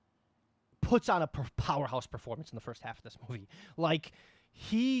puts on a powerhouse performance in the first half of this movie. Like,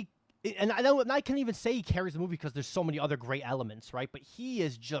 and I can't even say he carries the movie because there's so many other great elements, right? But he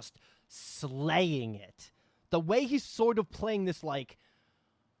is just slaying it. The way he's sort of playing this, like,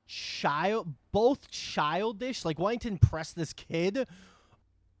 both childish, like, wanting to impress this kid,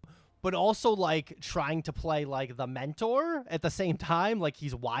 but also, like, trying to play, like, the mentor at the same time, like,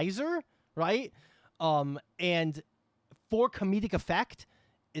 he's wiser, right? And for comedic effect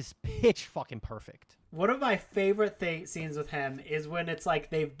is pitch fucking perfect. One of my favorite scenes with him is when it's like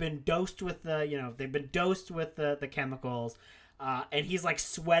they've been dosed with the chemicals, and he's like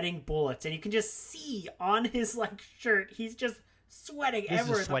sweating bullets, and you can just see on his like shirt he's just sweating This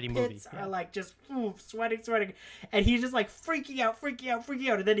everywhere. is a sweaty the movie. pits Yeah. are like just sweating, and he's just like freaking out,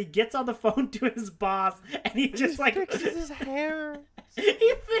 and then he gets on the phone to his boss, and he just like fixes his hair.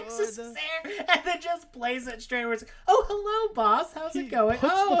 he fixes his hair and then just plays it straight where it's like, oh, hello, boss. How's it going?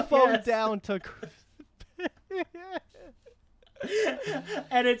 Puts oh, the phone yes. down to.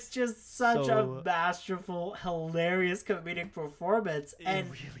 And it's just such So- a masterful, hilarious comedic performance. It And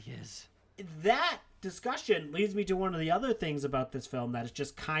really is. that discussion leads me to one of the other things about this film that is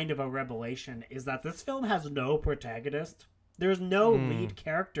just kind of a revelation, is that this film has no protagonist. There's no lead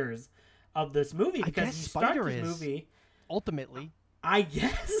characters of this movie, because guess you start Spider this is. movie. Ultimately, I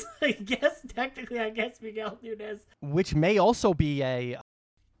guess technically, Miguel Nunez. which may also be a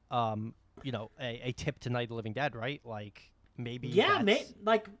tip to Night of the Living Dead, right? Like maybe. Yeah, that's-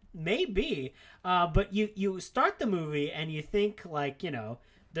 maybe. But you start the movie and you think like,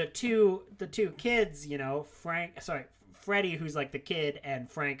 the two kids, Freddie, who's like the kid, and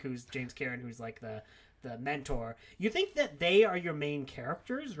Frank, who's James Karen, who's like the mentor. You think that they are your main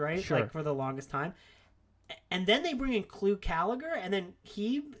characters, right? Sure. Like for the longest time. And then they bring in Clue Gallagher, and then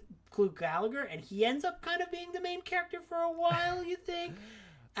he ends up kind of being the main character for a while, you think?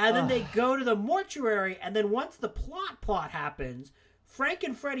 And then they go to the mortuary, and then once the plot happens, Frank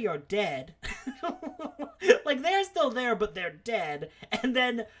and Freddy are dead. Like, they're still there, but they're dead. And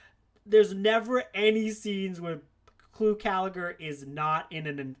then there's never any scenes where Clue Gallagher is not in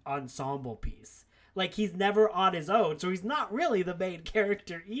an ensemble piece. Like, he's never on his own, so he's not really the main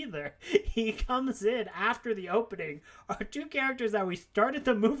character either. He comes in after the opening. Our two characters that we started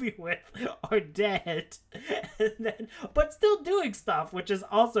the movie with are dead, but still doing stuff, which is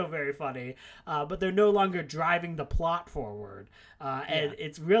also very funny. But they're no longer driving the plot forward. And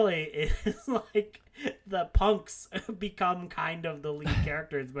it's like the punks become kind of the lead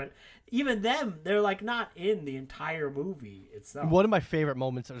characters, but even them, they're like not in the entire movie itself. One of my favorite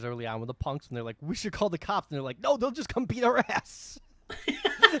moments was early on with the punks, and they're like, "We should call the cops," and they're like, "No, they'll just come beat our ass."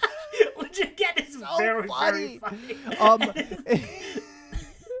 Which again is So very funny. funny.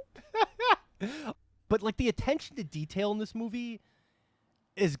 But like the attention to detail in this movie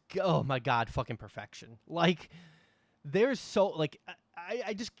is, oh my god, fucking perfection. Like there's so like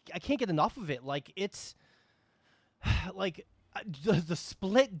I can't get enough of it. Like it's like the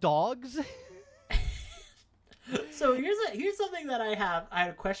split dogs. So here's something that I had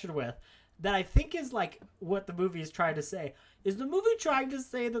a question with, that I think is like what the movie is trying to say. Is the movie trying to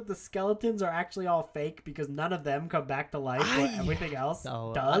say that the skeletons are actually all fake because none of them come back to life, but everything else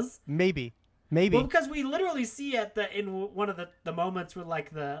does? Maybe. Well, because we literally see in one of the moments with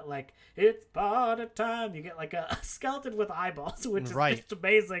it's party time, you get like a skeleton with eyeballs, which is Right. just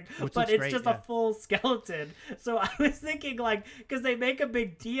amazing, Which but looks it's great, just yeah. a full skeleton. So I was thinking because they make a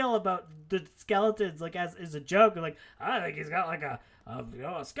big deal about the skeletons, like as a joke, like I think he's got like a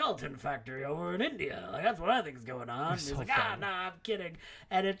skeleton factory over in India. Like that's what I think is going on. It's He's so like, funny. nah, I'm kidding.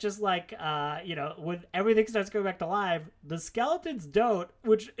 And it's just like, when everything starts going back to life, the skeletons don't,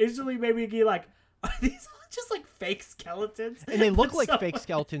 which instantly made me be like, are these all just like fake skeletons? And they look But like so- fake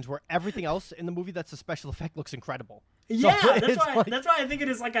skeletons, where everything else in the movie that's a special effect looks incredible. Yeah, So that's it's why. like- That's why I think it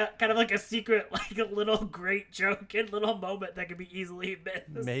is like a kind of like a secret, like a little great joke and little moment that could be easily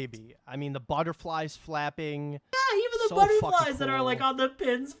missed. Maybe. I mean, the butterflies flapping. Yeah, even the So butterflies fucking that are like cool. on the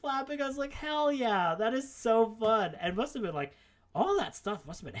pins flapping. I was like, hell yeah, that is so fun. And must have been like, all that stuff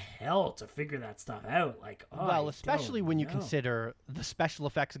must have been hell to figure that stuff out. Like, oh, Well, I especially don't when you know. consider the special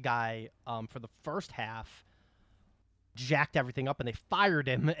effects guy for the first half jacked everything up and they fired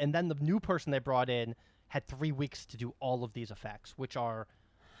him, and then the new person they brought in had 3 weeks to do all of these effects, which are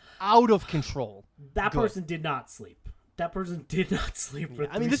out of control. That person did not sleep. That person did not sleep for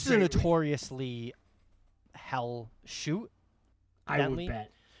I mean, this is a 3 straight weeks. notoriously hell shoot. I would evidently.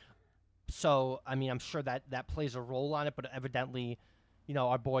 bet. So, I mean, I'm sure that plays a role on it, but evidently, you know,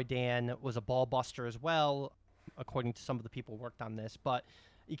 our boy Dan was a ball buster as well, according to some of the people who worked on this. But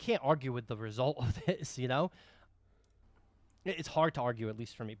you can't argue with the result of this, you know? It's hard to argue, at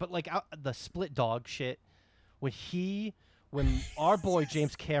least for me. But, like, the split dog shit, when our boy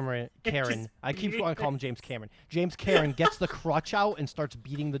James Karen, I keep wanting to call him James Cameron. James Karen gets the crutch out and starts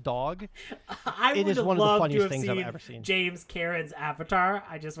beating the dog. I It would is have one of the loved funniest to have things I've seen ever seen. James Cameron's Avatar.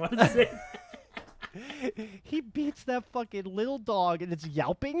 I just want to say. He beats that fucking little dog, and it's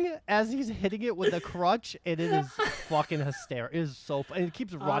yelping as he's hitting it with a crutch, and it is fucking hysterical. It is so and it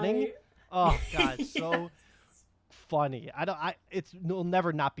keeps running. Oh god, it's so funny. It'll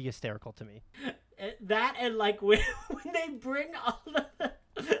never not be hysterical to me. That and like when they bring all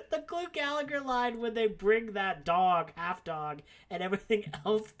the Clue Gallagher line when they bring that dog, half dog, and everything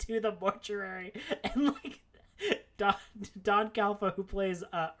else to the mortuary, and like Don Calfa, who plays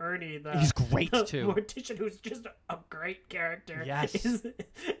Ernie, He's great the too. mortician, who's just a great character. Yes.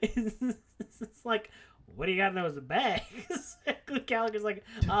 is like, what do you got in those bags? Clue Gallagher's like,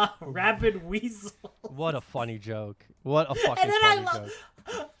 rabid weasel. What a funny joke. What a fucking And then funny I love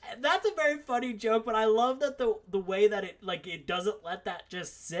joke. that's a very funny joke, but I love that the way that it doesn't let that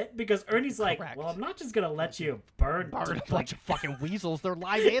just sit, because Ernie's like, Correct. well, I'm not just gonna let you burn A like, bunch of fucking weasels. They're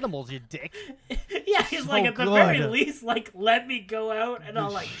live animals, you dick. yeah, he's like, so at the very good. least, like, let me go out and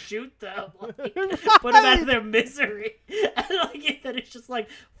I'll like shoot them, like, put them out of their misery, and like then it's just like,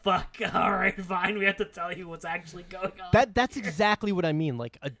 fuck, all right, fine, we have to tell you what's actually going on. That's exactly what I mean.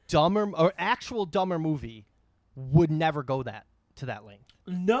 Like a dumber or actual dumber movie would never go to that length.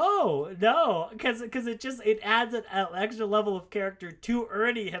 No, because it adds an extra level of character to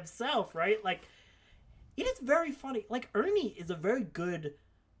Ernie himself, right? Like, it is very funny. Like, Ernie is a very good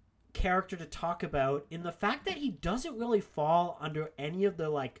character to talk about in the fact that he doesn't really fall under any of the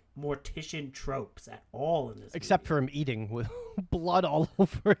like mortician tropes at all in this Except movie. for him eating with blood all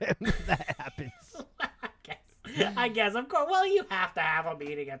over him. That happens. I guess, of course. Well, you have to have him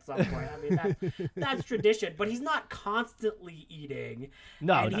eating at some point. I mean, that's tradition. But he's not constantly eating,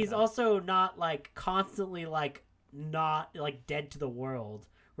 No, and no, he's no. also not like constantly like not like dead to the world,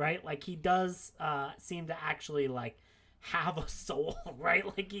 right? Like he does seem to actually like have a soul, right?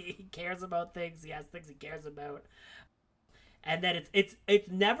 Like he cares about things. He has things he cares about. And then it's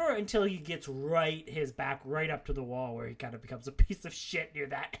never until he gets his back right up to the wall where he kind of becomes a piece of shit near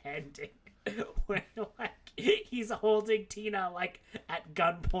that ending, where like he's holding Tina like at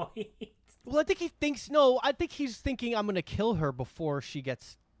gunpoint. Well, I think he's thinking I'm gonna kill her before she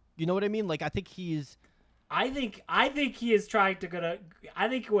gets. You know what I mean? Like I think he is trying to I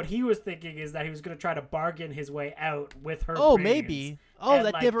think what he was thinking is that he was gonna try to bargain his way out with her. Oh, brains, maybe. Oh, and,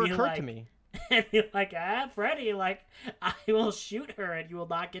 that like, never be occurred like- to me. And be like, Freddy, like, I will shoot her and you will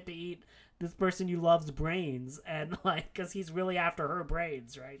not get to eat this person you love's brains. And, like, because he's really after her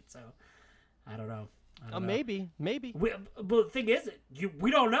brains, right? So, I don't know. Maybe. But the thing is, we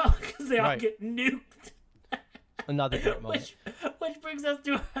don't know because they all Right. get nuked. Another great moment. Which brings us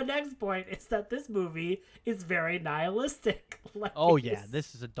to our next point, is that this movie is very nihilistic. Like, Oh yeah,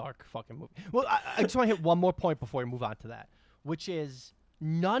 this is a dark fucking movie. Well, I just want to hit one more point before we move on to that, which is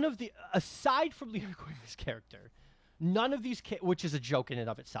none of the aside from Leonard Cohen's character, none of these which is a joke in and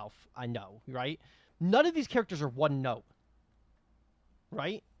of itself. I know, right? None of these characters are one note,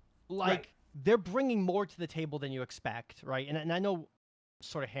 right? Like Right. they're bringing more to the table than you expect, right? And I know,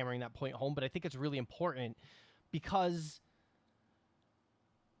 sort of hammering that point home, but I think it's really important because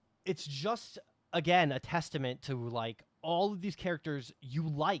it's just again a testament to like all of these characters you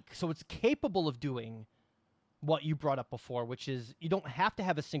like, so it's capable of doing what you brought up before, which is you don't have to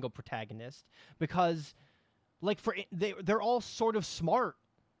have a single protagonist because like they're all sort of smart,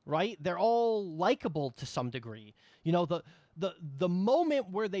 right? They're all likable to some degree. You know, the moment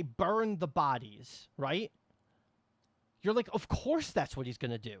where they burn the bodies, right? You're like, of course that's what he's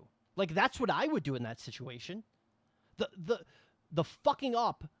gonna do. Like that's what I would do in that situation. The fucking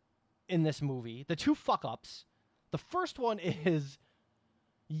up in this movie, the two fuck ups. The first one is,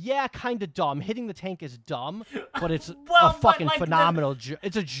 yeah, kind of dumb. Hitting the tank is dumb, but it's Well, a but, fucking like, phenomenal.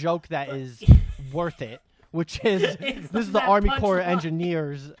 It's a joke that is worth it. Which is It's this is like the that Army Corps of punchline.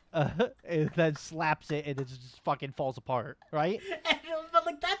 Engineers that slaps it and it just fucking falls apart, right? But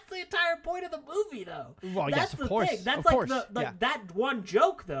like that's the entire point of the movie, though. Well, That's yes, of the course, thing. That's of like course, the yeah. that one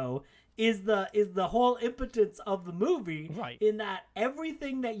joke though the whole impotence of the movie, Right. in that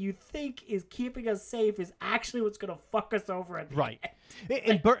everything that you think is keeping us safe is actually what's gonna fuck us over at the Right.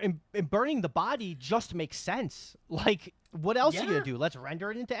 end. And burning the body just makes sense. Like, what else are you Yeah. gonna do? Let's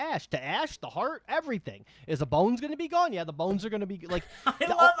render it into ash. To ash, the heart, everything. Is the bones gonna be gone? Yeah, the bones are gonna be like.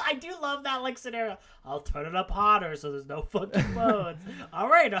 I do love that like scenario. I'll turn it up hotter so there's no fucking bones. All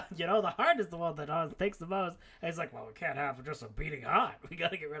right, the heart is the one that takes the most. And it's like, well, we can't have just a beating heart. We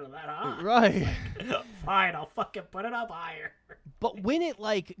gotta get rid of that heart. Right. Fine, I'll fucking put it up higher. But when it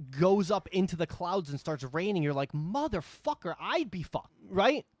like goes up into the clouds and starts raining, you're like, motherfucker, I'd be fucked,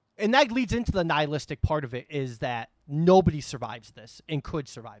 right? And that leads into the nihilistic part of it, is that nobody survives this and could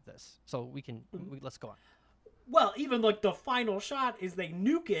survive this. So let's go on. Well, even like the final shot is they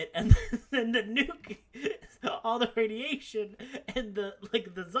nuke it, and then the nuke, all the radiation and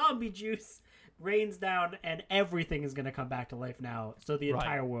the zombie juice rains down, and everything is gonna come back to life now. So the Right.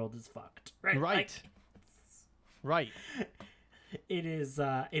 entire world is fucked. Right. Right. Right. It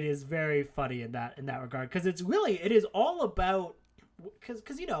is very funny in that regard, because it is all about, because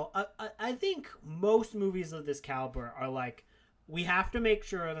I think most movies of this caliber are like, we have to make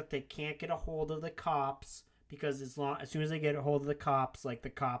sure that they can't get a hold of the cops, because as soon as they get a hold of the cops, like, the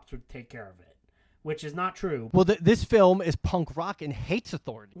cops would take care of it, which is not true. Well, this film is punk rock and hates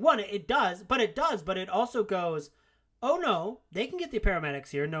authority. One, it does, but it also goes, oh no, they can get the paramedics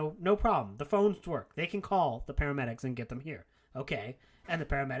here, no problem. The phones work. They can call the paramedics and get them here. Okay. And the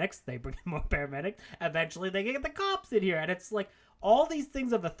paramedics, they bring more paramedics. Eventually they get the cops in here. And it's like all these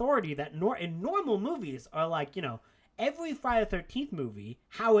things of authority that in normal movies are like, every Friday the 13th movie,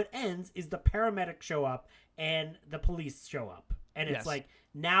 how it ends is the paramedics show up and the police show up. And it's Yes. like,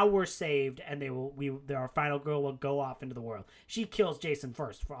 now we're saved, and our final girl will go off into the world. She kills Jason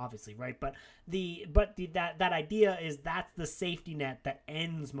first, obviously, right? But that idea is that's the safety net that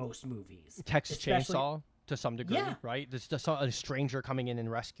ends most movies. Texas Especially- Chainsaw to some degree, Yeah. right? There's just a stranger coming in and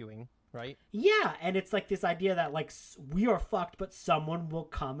rescuing, right? Yeah, and it's like this idea that like we are fucked, but someone will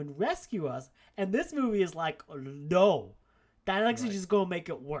come and rescue us. And this movie is like, no, that actually just gonna make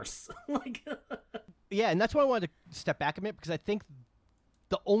it worse. Like, Yeah, and that's why I wanted to step back a minute, because I think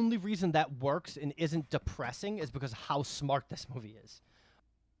the only reason that works and isn't depressing is because of how smart this movie is,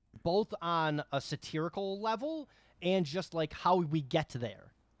 both on a satirical level and just like how we get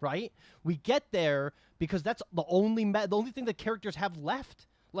there, right? We get there because that's the only thing the characters have left.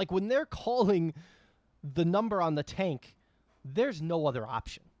 Like, when they're calling the number on the tank, there's no other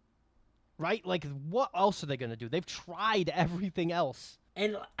option, right? Like, what else are they going to do? They've tried everything else.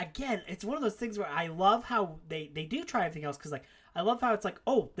 and again, it's one of those things where I love how they do try everything else, because like I love how it's like,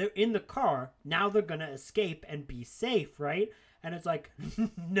 oh, they're in the car now, they're gonna escape and be safe, right? And it's like,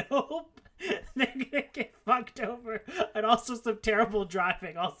 nope, they're gonna get fucked over, and also some terrible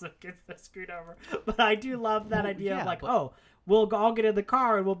driving also gets them screwed over. But I do love that idea of like, but- oh, we'll all get in the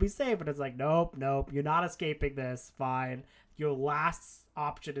car and we'll be safe. And it's like, nope, you're not escaping this. Fine, your last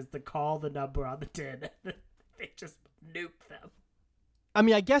option is to call the number on the tin. They just nuke them. I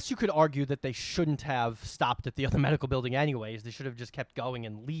mean, I guess you could argue that they shouldn't have stopped at the other medical building anyways. They should have just kept going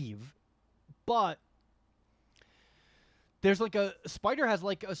and leave. But there's like Spider has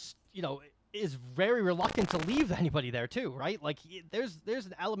like is very reluctant to leave anybody there too, right? Like, there's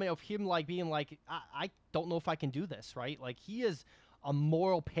an element of him like being like, I don't know if I can do this, right? Like, he is a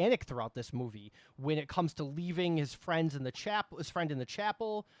moral panic throughout this movie when it comes to leaving his friend in the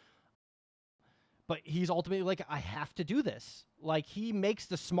chapel. But he's ultimately like, I have to do this. Like, he makes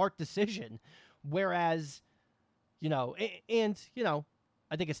the smart decision, whereas,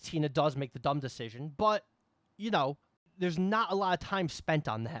 I think it's Tina does make the dumb decision, but, there's not a lot of time spent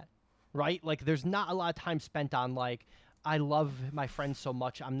on that, right? Like, there's not a lot of time spent on, like, I love my friend so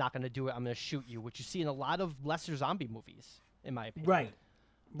much, I'm not going to do it, I'm going to shoot you, which you see in a lot of lesser zombie movies, in my opinion.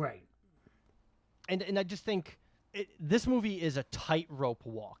 Right. And I just think this movie is a tightrope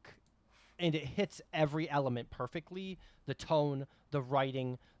walk. And it hits every element perfectly. The tone, the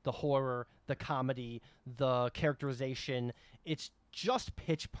writing, the horror, the comedy, the characterization. It's just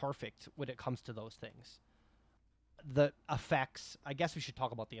pitch perfect when it comes to those things. The effects. I guess we should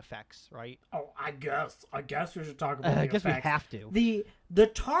talk about the effects, right? Oh, I guess we should talk about the I guess effects. we have to. The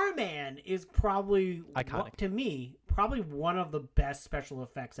Tar Man is probably, Iconic. to me, probably one of the best special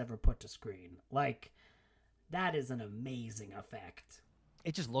effects ever put to screen. Like, that is an amazing effect.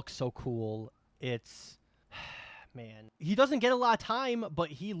 It just looks so cool. It's, man, he doesn't get a lot of time, but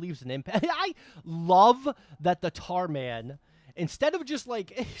he leaves an impact. I love that the Tar Man, instead of just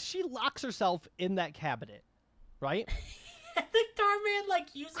like, she locks herself in that cabinet, right? the Tarman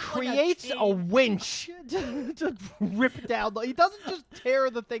like uses creates like a chain. winch to rip down. He doesn't just tear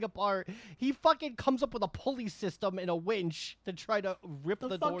the thing apart. He fucking comes up with a pulley system and a winch to try to rip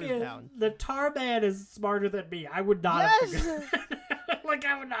the doors down. The Tarman is smarter than me. I would not have figured like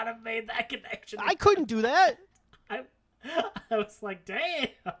I would not have made that connection. I couldn't do that. I was like, dang,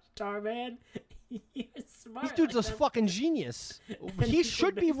 Tarman, you're smart. This dude's Like, a that's- fucking genius. And He he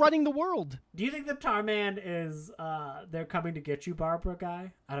should be makes- running the world. Do you think the Tarman is they're coming to get you, Barbara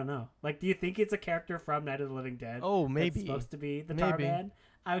guy? I don't know. Like, do you think it's a character from Night of the Living Dead? Oh, that's maybe. supposed to be the Maybe. Tarman.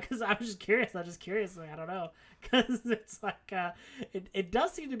 Because I was just curious. Like, I don't know. Because it's like it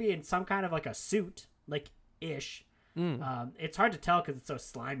does seem to be in some kind of like a suit, like ish. It's hard to tell because it's so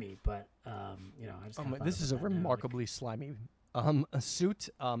slimy, but you know, I just. kinda thought This about is a that now, like- remarkably slimy a suit.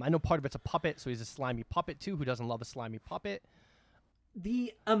 I know part of it's a puppet, so he's a slimy puppet too. Who doesn't love a slimy puppet?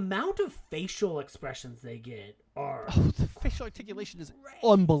 The amount of facial expressions they get are Oh, the facial articulation is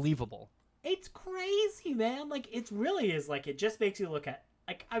unbelievable. it's crazy, man. Like it really is. Like it just makes you look at.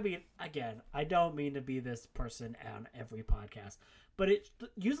 Like I mean, again, I don't mean to be this person on every podcast, but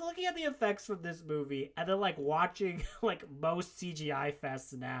you looking at the effects from this movie and then like watching like most CGI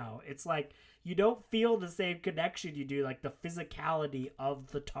fests now, it's like you don't feel the same connection you do. Like the physicality of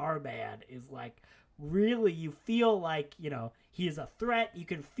the Tarman is like really, you feel like, you know, he is a threat. You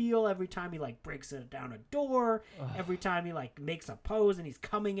can feel every time he like breaks it down a door, every time he like makes a pose and he's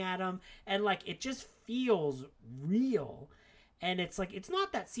coming at him, and like it just feels real. And it's like, it's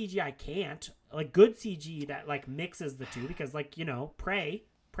not that CGI can't, like good CG that like mixes the two, because like, you know, Prey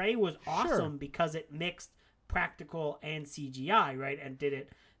was awesome because it mixed practical and CGI, right? And did it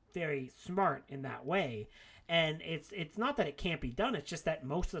very smart in that way. And it's not that it can't be done, it's just that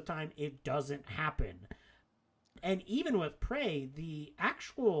most of the time it doesn't happen. And even with Prey, the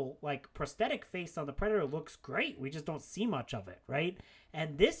actual like prosthetic face on the Predator looks great. We just don't see much of it, right?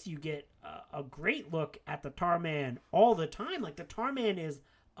 And this, you get a great look at the Tarman all the time. Like the Tarman is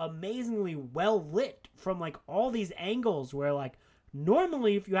amazingly well lit from like all these angles where like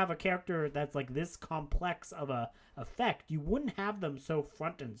normally if you have a character that's like this complex of a effect, you wouldn't have them so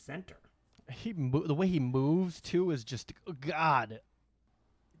front and center. The way he moves too is just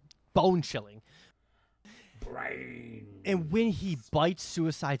bone chilling. Brain. And when he bites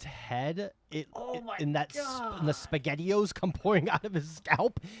Suicide's head, Oh my and the God. SpaghettiOs come pouring out of his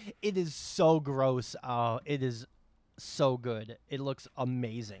scalp, it is so gross. It is so good. It looks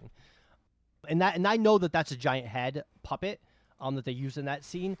amazing. And I know that that's a giant head puppet that they use in that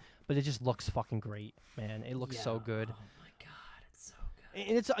scene, but it just looks fucking great, man. It looks so good. Oh my God, it's so good.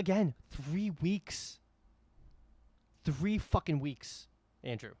 And it's again 3 weeks. 3 fucking weeks,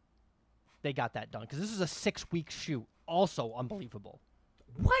 Andrew. They got that done because this is a 6-week shoot. Also unbelievable.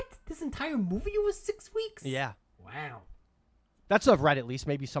 What? This entire movie was 6 weeks? Yeah, Wow. that's what I've read at least.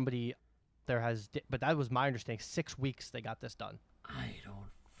 Maybe somebody there has, but that was my understanding. 6 weeks they got this done. I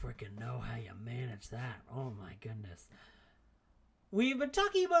don't freaking know how you manage that. Oh my goodness. We've been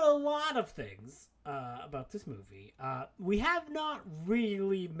talking about a lot of things about this movie. We have not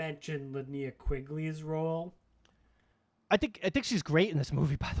really mentioned Linnea Quigley's role. I think she's great in this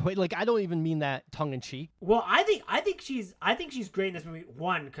movie. By the way, like I don't even mean that tongue in cheek. Well, I think she's great in this movie.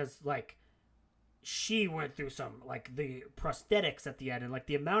 One, because like she went through some like the prosthetics at the end and like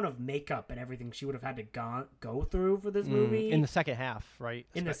the amount of makeup and everything she would have had to go through for this movie In the second half, right?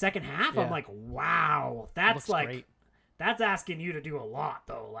 In the second half, Yeah. I'm like, wow, that's Looks like great. that's asking you to do a lot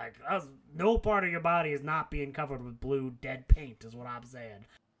though. Like no part of your body is not being covered with blue dead paint, is what I'm saying.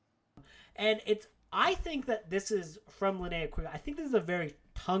 And I think that this is from Linnea Quigley. I think this is a very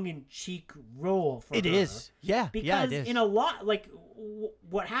tongue-in-cheek role for her. It is. Yeah. Because yeah, it is. in a lot, like,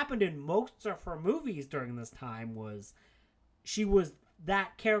 what happened in most of her movies during this time was she was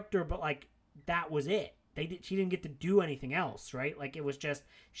that character, but, like, that was it. She didn't get to do anything else, right? Like, it was just,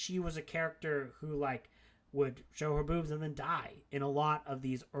 she was a character who, like, would show her boobs and then die in a lot of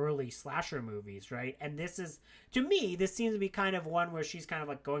these early slasher movies, right? And this is, to me, this seems to be kind of one where she's kind of,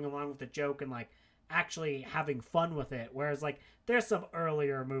 like, going along with the joke and, like, actually having fun with it, whereas like there's some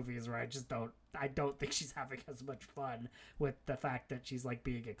earlier movies where I don't think she's having as much fun with the fact that she's like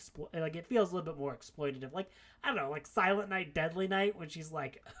being like it feels a little bit more exploitative, like I don't know, like Silent Night Deadly Night when she's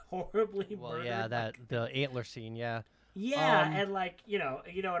like horribly murdered. Yeah, that like, the antler scene, yeah. and like you know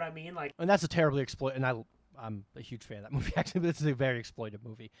what I mean, like And that's a terribly and I'm a huge fan of that movie actually. But this is a very exploitive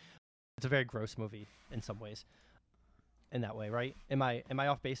movie. It's a very gross movie in some ways. In that way, right? Am I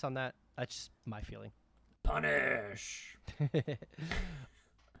off base on that? That's just my feeling. punish.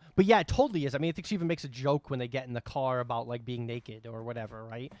 But yeah, it totally is. I mean, I think she even makes a joke when they get in the car about like being naked or whatever,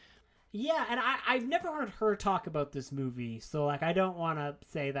 right? Yeah, and I've never heard her talk about this movie, so like I don't want to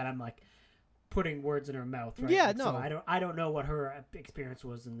say that I'm like putting words in her mouth, right? Yeah, Like, no. So I don't know what her experience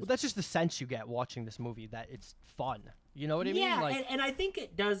was in this. Well, that's just the sense you get watching this movie, that it's fun. You know what I mean? Yeah, Like, and I think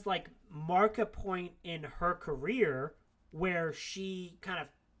it does like mark a point in her career where she kind of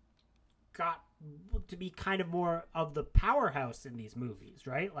got to be kind of more of the powerhouse in these movies,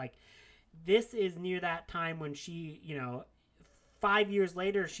 right? Like this is near that time when she, 5 years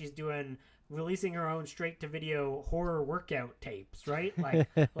later, she's releasing her own straight-to-video horror workout tapes, right?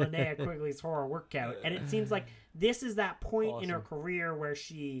 Like Linnea Quigley's horror workout. And it seems like this is that point in her career where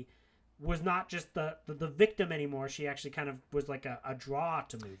she was not just the victim anymore. She actually kind of was like a draw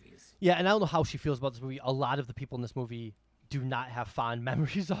to movies. yeah, and I don't know how she feels about this movie. A lot of the people in this movie do not have fond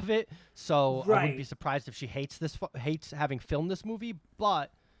memories of it, so I wouldn't be Right. surprised if she hates having filmed this movie.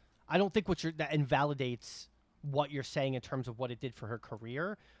 But I don't think that invalidates what you're saying in terms of what it did for her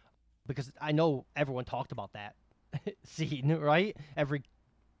career, because I know everyone talked about that scene, right? Every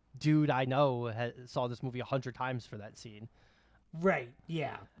dude I know saw this movie 100 times for that scene, Right.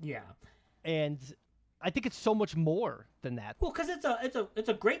 Yeah. Yeah. and I think it's so much more than that. Well, because it's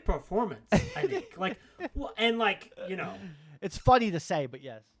a great performance, I think. Like, well, and like It's funny to say, but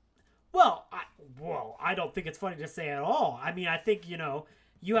yes. Well, I don't think it's funny to say at all. I mean, I think,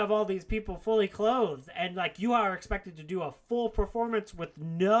 you have all these people fully clothed and like you are expected to do a full performance with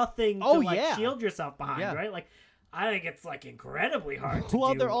nothing to yeah. shield yourself behind, Yeah. right? Like I think it's like incredibly hard to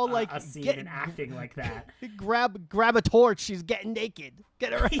Well, do they're all like, a scene and acting like that. grab a torch. She's getting naked.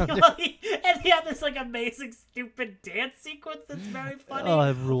 Get around her. And he had this like amazing stupid dance sequence that's very funny. Oh,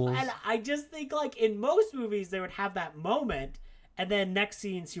 it rules. And I just think like in most movies they would have that moment and then next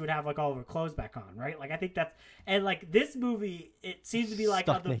scene she would have like all of her clothes back on, right? Like I think that's, and like this movie it seems to be like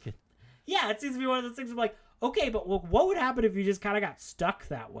Stuck naked. yeah, it seems to be one of those things of like, okay, but what would happen if you just kind of got stuck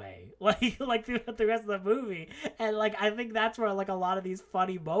that way, like throughout the rest of the movie? And like I think that's where like a lot of these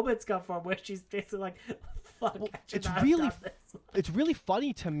funny moments come from, where she's basically like, "Fuck, I should it's not have really done this." It's really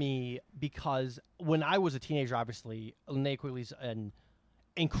funny to me because when I was a teenager, obviously Linnea Quigley's an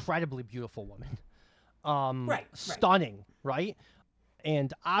incredibly beautiful woman, Right. stunning, right?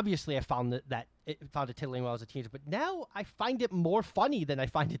 And obviously, I found found it titillating when I was a teenager. But now I find it more funny than I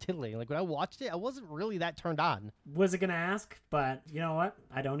find it titillating. Like when I watched it, I wasn't really that turned on. Was it gonna ask? But you know what?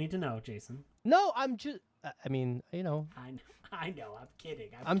 I don't need to know, Jason. No, I'm just. I mean, I know. I'm kidding.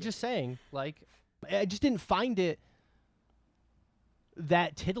 I'm just saying. Like, I just didn't find it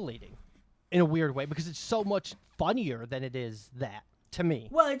that titillating in a weird way because it's so much funnier than it is that to me.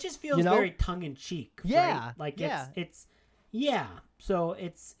 Well, it just feels very tongue in cheek. Yeah, right? Like yeah. it's yeah. So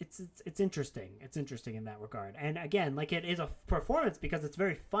it's interesting. It's interesting in that regard. And again, like it is a performance because it's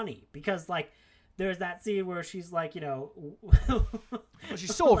very funny. Because like there's that scene where she's like, Well,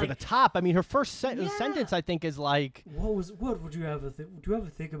 she's so over like, the top. I mean, her first Yeah. sentence, I think, is like, what would you ever think? Do you ever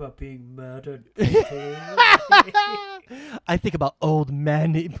think about being murdered? I think about old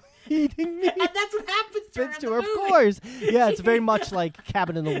men eating me. And that's what happens to her. Fits in to the her, of movie. course. Yeah, it's very much like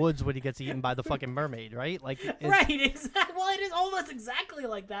Cabin in the Woods when he gets eaten by the fucking mermaid, right? Like, Right, exactly. Well, it is almost exactly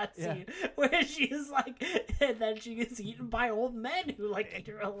like that Yeah. scene where she's like, and then she gets eaten by old men who like eat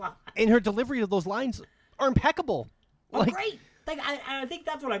her alive. and her delivery of those lines are impeccable. Oh, Like, great! Like I think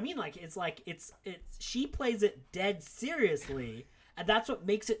that's what I mean. Like it's she plays it dead seriously, and that's what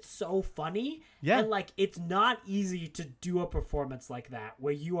makes it so funny. Yeah. And like it's not easy to do a performance like that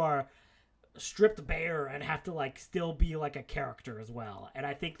where you are stripped bare and have to like still be like a character as well. And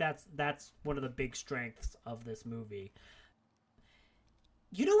I think that's one of the big strengths of this movie.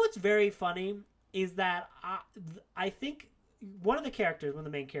 You know what's very funny is that I think one of the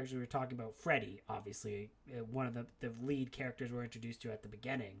main characters we were talking about, Freddy, obviously, one of the lead characters we're introduced to at the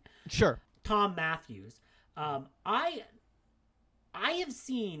beginning, sure. Tom Matthews. I have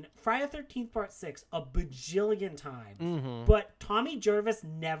seen Friday the 13th Part 6 a bajillion times, Mm-hmm. but Tommy Jervis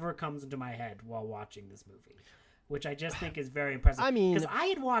never comes into my head while watching this movie, which I just think is very impressive. I mean- because I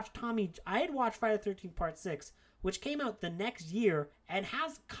had watched Friday the 13th Part 6, which came out the next year and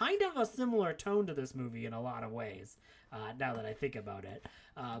has kind of a similar tone to this movie in a lot of ways, now that I think about it,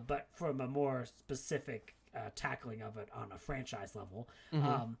 but from a more specific tackling of it on a franchise level.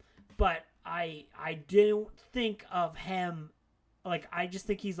 But I don't think of him, like, I just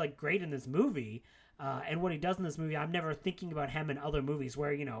think he's, like, great in this movie, and what he does in this movie, I'm never thinking about him in other movies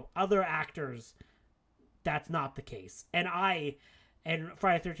where, other actors, that's not the case. And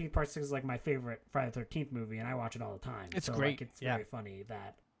Friday the 13th Part 6 is like my favorite Friday the 13th movie, and I watch it all the time. It's so, great. Like, it's Yeah. very funny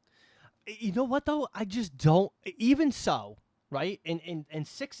that. You know what, though? I just don't. Even so, right? And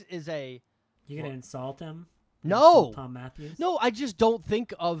 6 is a. You gonna insult him? No. Tom Matthews. No, I just don't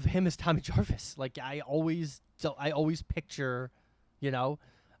think of him as Tommy Jarvis. Like I always picture, you know,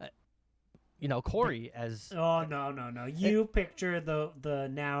 Corey as. Oh no! You picture the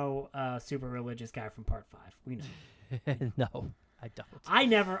now super religious guy from Part 5. We know. No, I don't.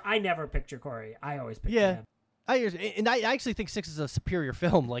 I never picture Corey. I always picture him. I actually think 6 is a superior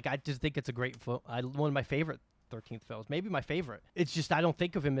film. Like I just think it's a great film. One of my favorite 13th films, maybe my favorite. It's just I don't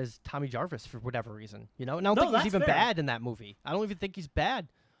think of him as Tommy Jarvis for whatever reason. And I don't think he's even bad in that movie. I don't even think he's bad.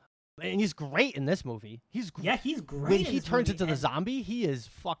 And he's great in this movie. He's great when he turns into the zombie. He is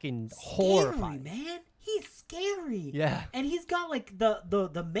fucking horrifying, man. He's scary. Yeah, and he's got like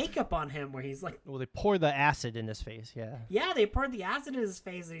the makeup on him where he's like. Well, they pour the acid in his face. Yeah. Yeah, they poured the acid in his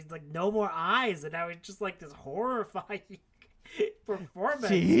face, and he's like no more eyes, and now he's just like this horrifying performance.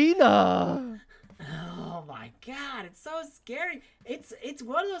 Tina. Oh my god, it's so scary. It's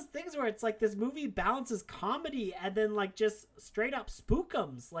one of those things where it's like this movie balances comedy and then like just straight up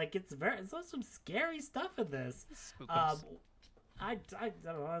spookums. Like it's some scary stuff in this. Spookums. I don't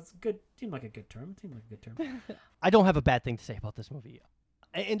know. It's good. Seemed like a good term. I don't have a bad thing to say about this movie.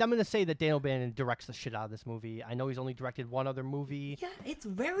 And I'm going to say that Dan O'Bannon directs the shit out of this movie. I know he's only directed one other movie. Yeah, it's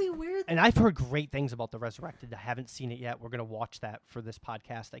very weird. And I've heard great things about The Resurrected. I haven't seen it yet. We're going to watch that for this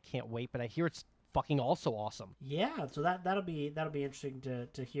podcast. I can't wait, but I hear it's fucking also awesome. Yeah, so that'll be interesting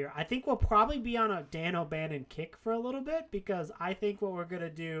to hear. I think we'll probably be on a Dan O'Bannon kick for a little bit because I think what we're going to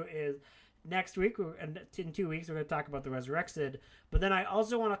do is next week, and in 2 weeks, we're going to talk about The Resurrected, but then I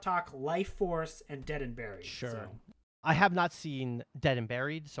also want to talk Life Force and Dead and Buried. Sure. So. I have not seen Dead and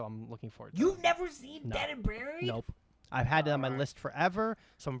Buried, so I'm looking forward to it. You've never seen Dead and Buried? Nope. I've had it on my list forever,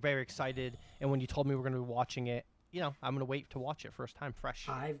 so I'm very excited. And when you told me we're going to be watching it, I'm going to wait to watch it first time, fresh.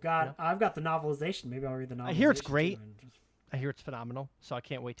 I've got the novelization. Maybe I'll read the novelization. I hear it's great. I hear it's phenomenal, so I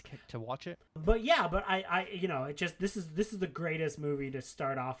can't wait to watch it. But yeah, it just this is the greatest movie to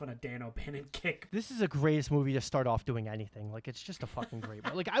start off on a Dan O'Bannon kick. This is the greatest movie to start off doing anything. Like it's just a fucking great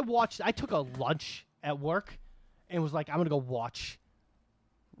movie. Like I took a lunch at work and was like, I'm gonna go watch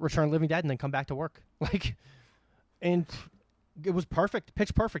Return of the Living Dead and then come back to work. Like, and it was perfect,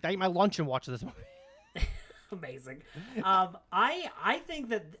 pitch perfect. I ate my lunch and watched this movie. Amazing. I think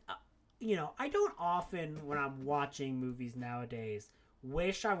that. I don't often, when I'm watching movies nowadays,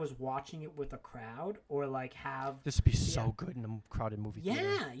 wish I was watching it with a crowd or like have. This would be so good in a crowded movie theater.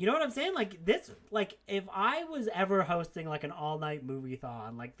 Yeah, you know what I'm saying? Like this, like if I was ever hosting like an all-night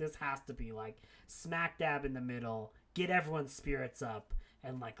movie-thon, like this has to be like smack dab in the middle, get everyone's spirits up,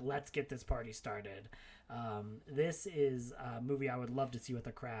 and like let's get this party started. This is a movie I would love to see with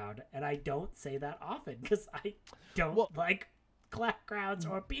a crowd, and I don't say that often because I don't like crowds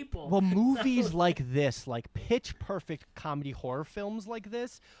or people. Well, movies like this, like pitch perfect comedy horror films like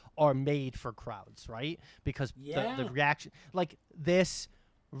this, are made for crowds, right? Because the reaction, like this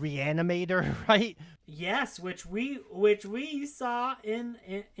Reanimator, right? Yes, which we saw in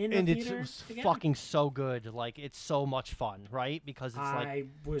the theater. And it's fucking so good. Like it's so much fun, right? Because it's I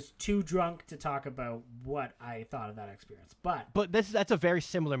was too drunk to talk about what I thought of that experience, but that's a very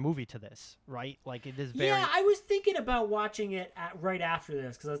similar movie to this, right? Like it is very. Yeah, I was thinking about watching it right after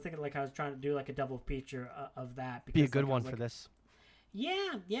this because I was thinking like I was trying to do like a double feature of that. Because, be a good one for this.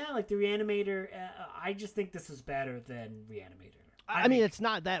 Yeah, like the Reanimator. I just think this is better than Reanimator. I mean, it's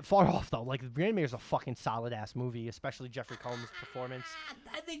not that far off, though. Like, Reanimator's a fucking solid-ass movie, especially Jeffrey Combs' performance.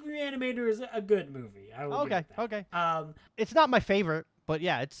 I think Reanimator is a good movie. Okay. It's not my favorite, but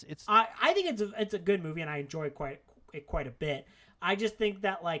yeah, it's. I think it's a good movie, and I enjoy it quite a bit. I just think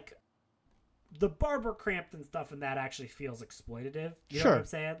that, like, the Barbara Crampton stuff in that actually feels exploitative. You know what I'm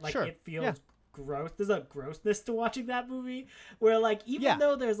saying? Like, it feels gross. There's a grossness to watching that movie where like even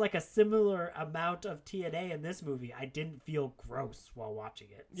though there's like a similar amount of TNA in this movie, I didn't feel gross while watching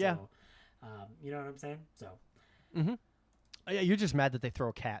it. So, you know what I'm saying? So you're just mad that they throw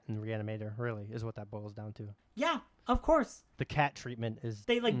a cat in Reanimator, really, is what that boils down to. Yeah, of course. The cat treatment is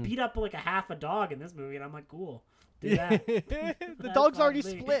they like beat up like a half a dog in this movie, and I'm like, cool. Do that. The dog's already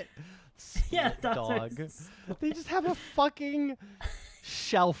split. Yeah, dog. They just have a fucking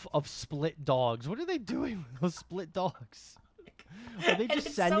shelf of split dogs. What are they doing with those split dogs? Are they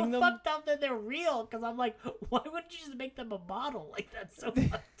just sending them? It's so fucked up that they're real because I'm like, why wouldn't you just make them a model? Like that's so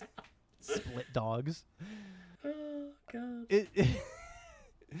fucked up. Split dogs. Oh god.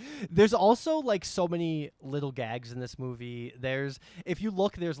 There's also like so many little gags in this movie. If you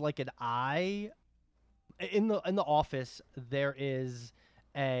look, there's like an eye in the office. There is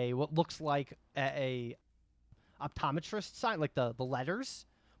what looks like a optometrist sign, like the letters,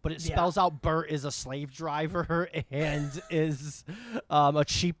 but it Yeah. spells out Bert is a slave driver and is a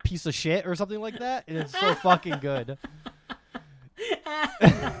cheap piece of shit or something like that. And it's so fucking good.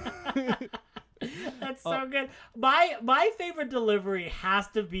 That's so good. My favorite delivery has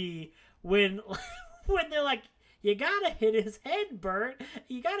to be when they're like, you gotta hit his head, Bert.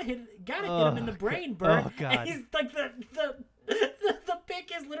 You gotta hit him in the brain, Bert. Oh, God. And he's like the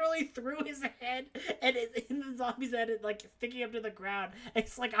pick is literally through his head and it's in the zombie's head and like sticking up to the ground.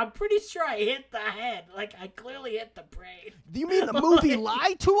 It's like, I'm pretty sure I hit the head. Like I clearly hit the brain. Do you mean the movie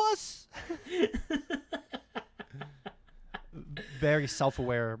lied to us? Very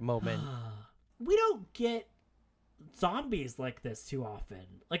self-aware moment. We don't get zombies like this too often.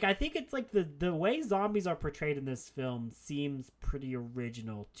 Like I think it's like the way zombies are portrayed in this film seems pretty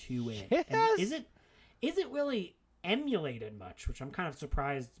original to it. Yes. And isn't really emulated much, which I'm kind of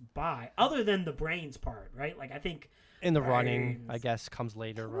surprised by, other than the brains part, right? Like I think And the running, brains- I guess, comes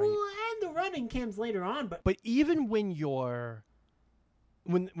later, right? Well, and the running comes later on, but Even when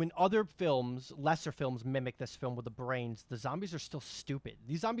when other films, lesser films, mimic this film with the brains, the zombies are still stupid.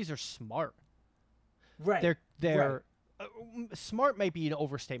 These zombies are smart. right. They're smart might be an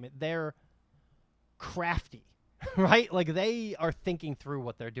overstatement. They're crafty, right? Like they are thinking through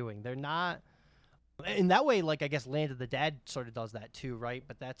what they're doing. They're not in that way. Like I guess Land of the Dead sort of does that too, right?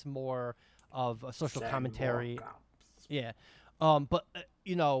 But that's more of a social Send commentary. more cops. Yeah. But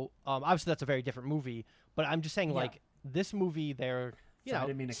obviously that's a very different movie. But I'm just saying, Yeah. like this movie, they're So I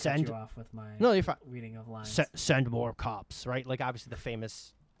didn't mean to send cut you off with my no, you're fine. reading of lines. Send more cops, right? Like obviously the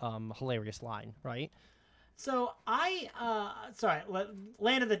famous, hilarious line, right? So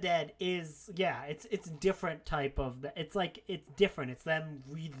Land of the Dead is it's different type of it's different. It's them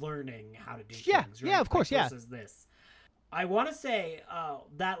relearning how to do Yeah, things. Right? yeah, of course, yeah. Versus this, I want to say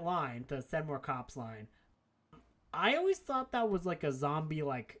that line, the "Send more cops" line. I always thought that was like a zombie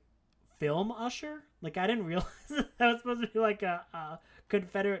like film usher. Like I didn't realize that was supposed to be like a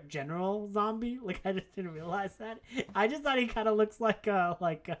Confederate general zombie. Like I just didn't realize that. I just thought he kind of looks like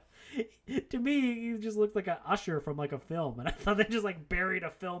to me he just looked like an usher from like a film, and I thought they just like buried a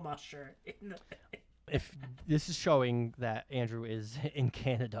film usher in the... If this is showing that Andrew is in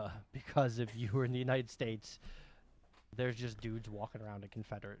Canada, because if you were in the United States, there's just dudes walking around in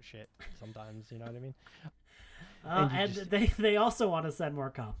Confederate shit sometimes. You know what I mean? And they also want to send more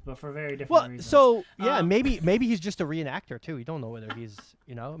cops, but for very different Well, reasons. so yeah, Um, maybe he's just a reenactor too. You don't know whether he's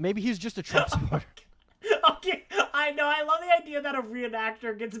maybe he's just a Trump supporter. Okay, I know. I love the idea that a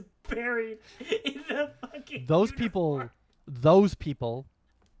reenactor gets buried in the fucking Those uniform. people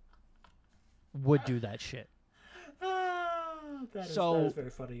would do that shit. That is So- very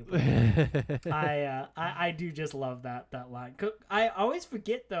funny. I do just love that line. I always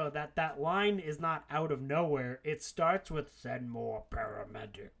forget though that line is not out of nowhere. It starts with "send more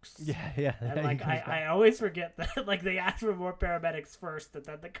paramedics." yeah. And like I always forget that like they ask for more paramedics first, and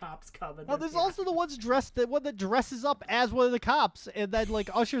then the cops come. And Well, then there's also the one that dresses up as one of the cops, and then like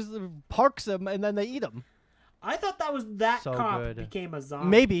ushers parks him, and then they eat him. I thought that was that So cop good. became a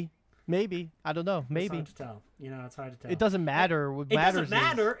zombie. Maybe I don't know. It's Maybe hard to tell. It's hard to tell. it doesn't matter. What It matters doesn't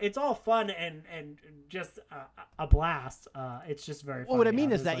matter. It's all fun and just a blast. It's just very. Well, what I funny mean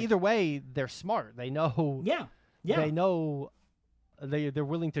how is there's, that like- either way, they're smart. They know. Yeah. They know. They're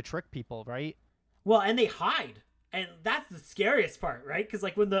willing to trick people, right? Well, and they hide, and that's the scariest part, right? Because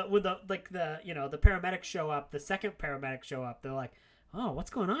like when the the paramedics show up, the second paramedics show up, they're like, "Oh,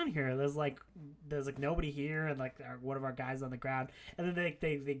 what's going on here?" There's like nobody here, and like one of our guys on the ground, and then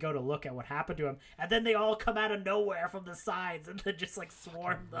they go to look at what happened to him, and then they all come out of nowhere from the sides, and then just like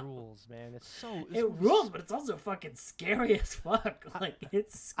swarm them. Rules, man. It's so. It rules, but it's also fucking scary as fuck. Like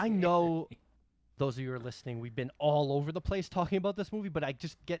it's. I scary. know. Those of you who are listening, we've been all over the place talking about this movie, but I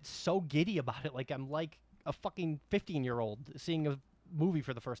just get so giddy about it. Like I'm like a fucking 15-year-old seeing a movie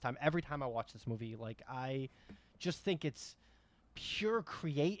for the first time. Every time I watch this movie, like I just think it's pure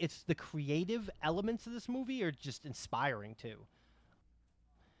it's the creative elements of this movie are just inspiring too.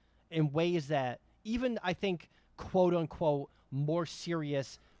 In ways that even I think quote unquote more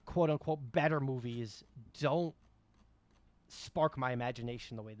serious, quote unquote better movies don't spark my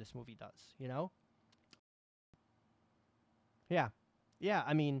imagination the way this movie does, you know? Yeah,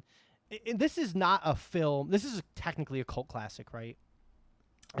 I mean, this is not a film. This is technically a cult classic, right?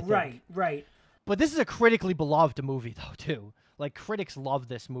 I think. Right. But this is a critically beloved movie, though, too. Like, critics love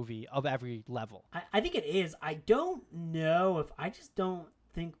this movie of every level. I think it is. I don't know if I just don't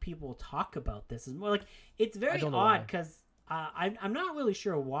think people talk about this as more like it's very don't know odd why. because I'm not really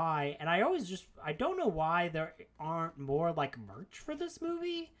sure why, and I don't know why there aren't more like merch for this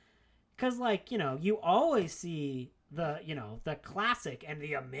movie because like you always see the classic and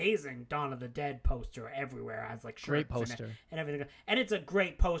the amazing Dawn of the Dead poster everywhere has like shirts Great poster. and everything, and it's a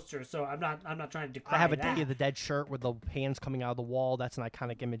great poster. So I'm not trying to decry I have a that. Day of the Dead shirt with the hands coming out of the wall. That's an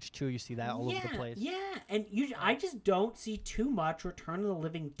iconic image too. You see that all over the place. Yeah, and I just don't see too much Return of the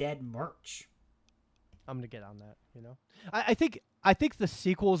Living Dead merch. I'm gonna get on that. I think the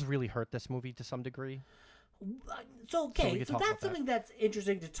sequels really hurt this movie to some degree. So we okay, could so talk that's about that. something that's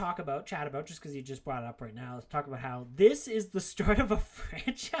interesting to chat about, just because you just brought it up right now. Let's talk about how this is the start of a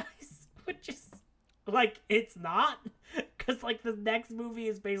franchise, which is like it's not, because like the next movie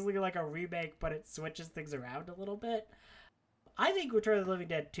is basically like a remake, but it switches things around a little bit. I think Return of the Living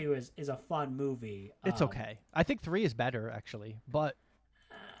Dead 2 is a fun movie. It's okay. I think 3 is better actually, but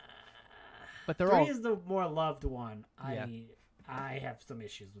they're 3 all is the more loved one. Yeah. I have some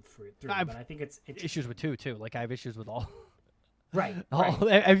issues with 3, I've but I think it's issues with 2 too. Like I have issues with all right.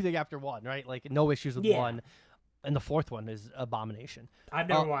 everything after 1, right? Like no issues with Yeah. 1, and the 4th one is abomination. I've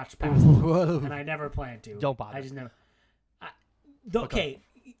never watched past it, and I never plan to. Don't bother. I just never. Okay,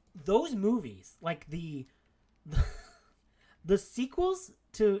 those movies, like the sequels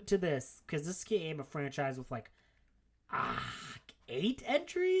to this, because this became a franchise with like 8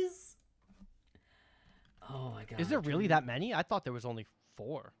 entries. Oh my god! Is there really that many? I thought there was only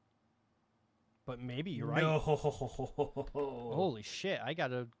 4. But maybe you're right. No. Holy shit! I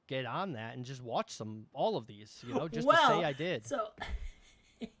gotta get on that and just watch all of these. Just Well, to say I did. So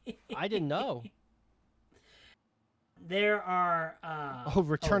I didn't know. there are.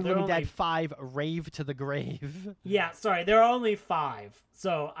 Return there are Living only Dead 5, Rave to the Grave. Yeah, sorry, there are only 5.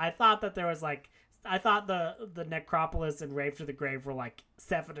 So I thought that there was like, I thought the Necropolis and Rave to the Grave were like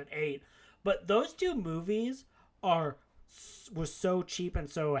 7 and 8, but those 2 movies were so cheap and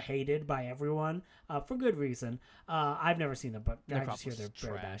so hated by everyone for good reason. I've never seen them, but I just hear Necropolis they're is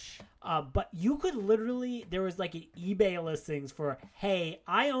very bad. trash. But you could literally, there was like an eBay listings for, hey,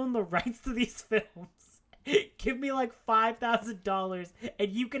 I own the rights to these films. Give me like $5,000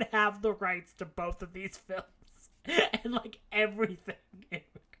 and you can have the rights to both of these films. And like everything in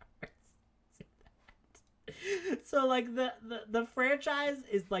regards to that. So like the franchise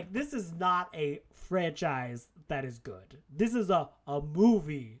is like, this is not a franchise that is good. This is a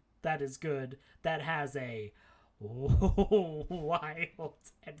movie that is good, that has a wild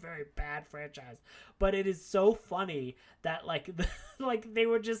and very bad franchise. But it is so funny that like like they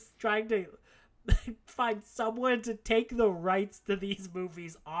were just trying to find someone to take the rights to these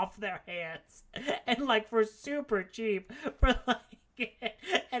movies off their hands, and like for super cheap, for like,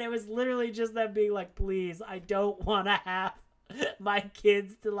 and it was literally just them being like, please, I don't want to have my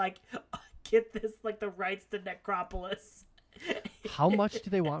kids to like get this, like the rights to Necropolis. How much do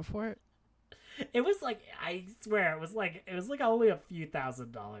they want for it? It was like, I swear, it was like only a few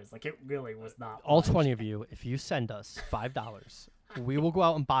 $1,000. Like it really was not All much. 20 of you, if you send us $5, we will go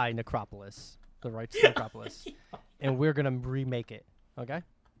out and buy Necropolis, the rights to Necropolis, and we're gonna remake it. Okay?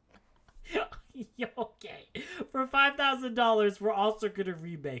 Okay. For $5,000, we're also gonna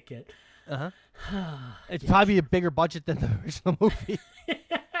remake it. It's probably a bigger budget than the original movie.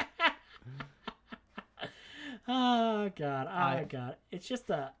 Oh god. It's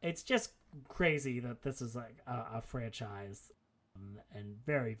just crazy that this is like a franchise, and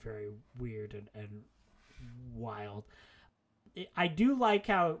very, very weird and wild. I do like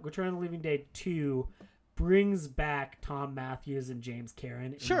how Return of the Living Dead 2 brings back Tom Matthews and James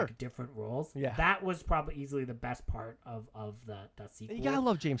Karen in like different roles. Yeah. That was probably easily the best part of that sequel. You gotta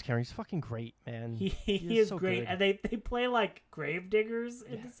love James Cameron. He's fucking great, man. He is so great, good. and they play like grave diggers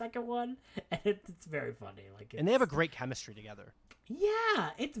in the second one, and it's very funny. Like, And they have a great chemistry together.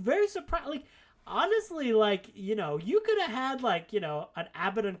 yeah, it's very surprising. Like, honestly, like, you could have had like an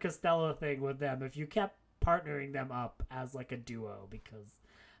Abbott and Costello thing with them if you kept partnering them up as like a duo, because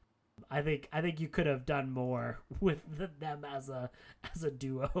I think you could have done more with them as a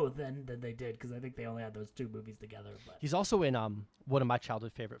duo than they did, because I think they only had those 2 movies together. But He's also in one of my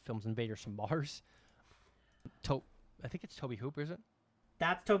childhood favorite films, Invaders from Mars. I think it's Toby Hooper, is it?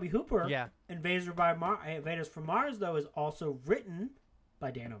 that's Toby Hooper. Yeah. Invaders from Mars, though, is also written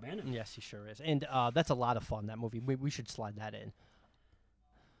by Dan O'Bannon. Yes, he sure is. And that's a lot of fun, that movie. We should slide that in.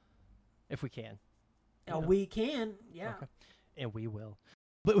 If we can. We can, yeah. Okay. And we will.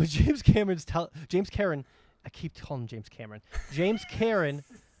 But with James Cameron, I keep calling him James Cameron. James Cameron,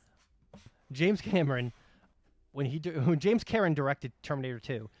 when James Cameron directed Terminator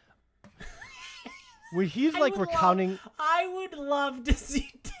 2, when he's like recounting... I would love to see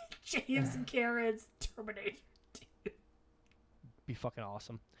James Cameron's Terminator 2. Be fucking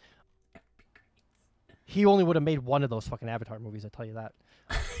awesome. He only would have made one of those fucking Avatar movies, I tell you that.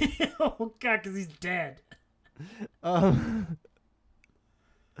 Oh, God, because he's dead. When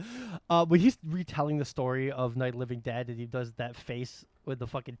he's retelling the story of Night of the Living Dead and he does that face with the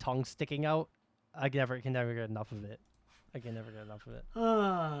fucking tongue sticking out, I can never get enough of it. I can never get enough of it.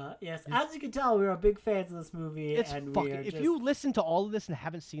 Yes. As you can tell, we are big fans of this movie. It's and fucking. we are If just... you listen to all of this and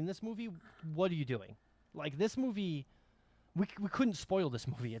haven't seen this movie, what are you doing? Like this movie, we couldn't spoil this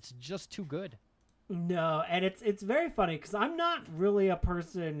movie. It's just too good. No, and it's very funny because I'm not really a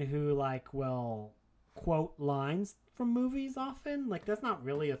person who will quote lines from movies often. Like that's not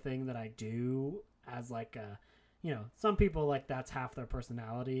really a thing that I do as like a, some people that's half their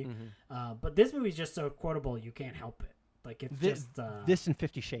personality. But this movie's just so quotable you can't help it. Like it's this and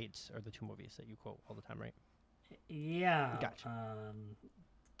 50 Shades are the two movies that you quote all the time, right? Yeah. Gotcha.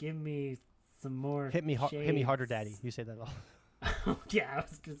 Give me some more. Hit me harder, Daddy. You say that all. Yeah, I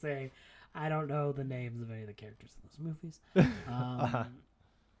was gonna say I don't know the names of any of the characters in those movies.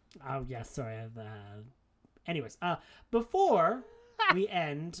 Oh yeah, sorry. Anyways, before we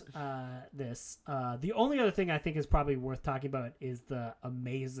end this, the only other thing I think is probably worth talking about is the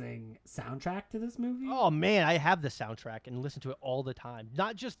amazing soundtrack to this movie. Oh man, I have the soundtrack and listen to it all the time.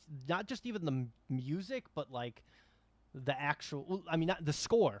 Not just even the music, but like the actual. I mean, not the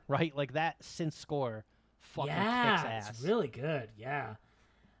score, right? Like that synth score, fucking kicks ass. It's really good. Yeah,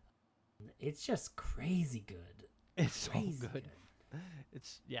 it's just crazy good. It's crazy so good.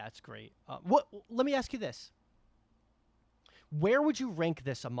 It's great. Let me ask you this. Where would you rank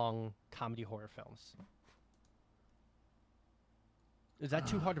this among comedy horror films? Is that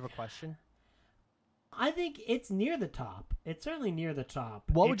too hard of a question? I think it's near the top. It's certainly near the top.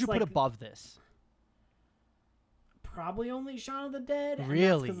 What would you put above this? Probably only Shaun of the Dead.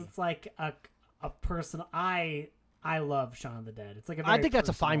 Really? Because it's like a personal. I love Shaun of the Dead. It's like a. I think that's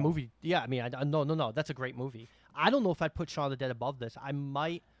a personal... fine movie. Yeah, I mean, no, that's a great movie. I don't know if I'd put Shaun of the Dead above this. I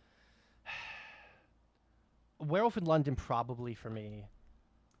might. Werewolf in London probably for me.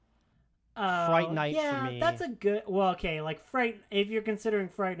 Fright Night for me. Yeah, that's a good. Well, okay, like Fright. If you're considering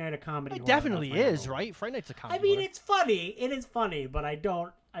Fright Night a comedy, It definitely is, right? Fright Night's a comedy. I mean, horror. it's funny. It is funny, but I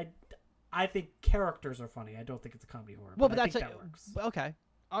don't. I think characters are funny. I don't think it's a comedy horror. Well, but I that's think that works. Okay.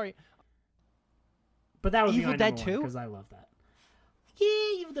 All right. But that would Evil be Dead 2 because I love that.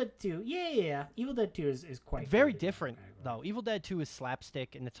 Yeah, Evil Dead 2. Yeah. Evil Dead 2 is quite very good. different though. Evil Dead 2 is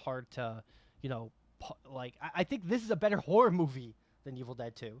slapstick, and it's hard to, like. I think this is a better horror movie than Evil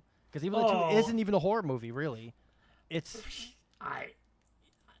Dead 2 because Evil Dead 2 isn't even a horror movie, really. It's.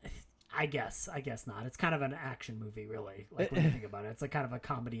 I guess not. It's kind of an action movie, really. Like when you think about it, it's like kind of a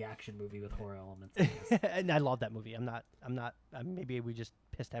comedy action movie with horror elements. I guess. And I love that movie. I'm not. Maybe we just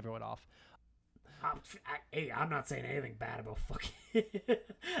pissed everyone off. I'm not saying anything bad about fucking.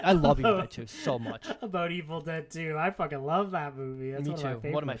 I love Evil Dead 2 so much. About Evil Dead 2, I fucking love that movie. That's Me too.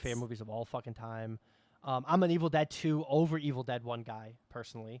 One of my favorite movies of all fucking time. I'm an Evil Dead 2 over Evil Dead 1 guy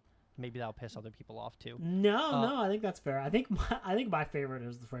personally. Maybe that'll piss other people off too. No, I think that's fair. I think my favorite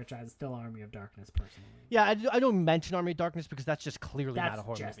is the franchise still Army of Darkness personally. Yeah, I don't mention Army of Darkness because that's just clearly not a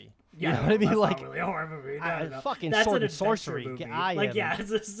horror movie. Yeah, you know what I mean? That's like not really a horror movie. No. Fucking That's Sword an and Sorcery. movie.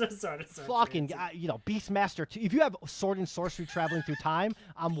 It's a sword and sorcery. Fucking, Beastmaster 2. If you have Sword and Sorcery traveling through time,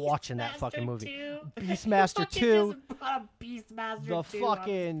 I'm watching that fucking movie. Beastmaster 2. Beastmaster The 2.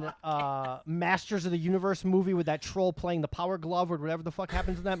 fucking Masters of the Universe movie with that troll playing the power glove or whatever the fuck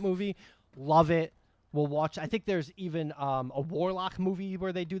happens in that movie. Love it. We'll watch. I think there's even a Warlock movie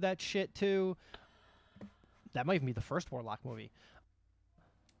where they do that shit too. That might even be the first Warlock movie.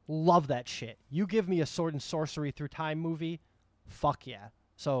 Love that shit. You give me a Sword and Sorcery through time movie, fuck yeah.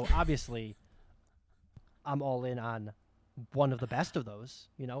 So obviously, I'm all in on one of the best of those.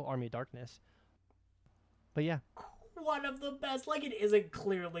 Army of Darkness. But yeah. One of the best. Like, it isn't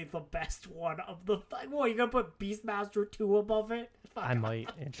clearly the best one of the... Well, you're going to put Beastmaster 2 above it? Fuck I might.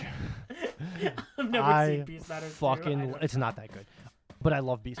 I've never seen Beastmaster 2. It's not that good. But I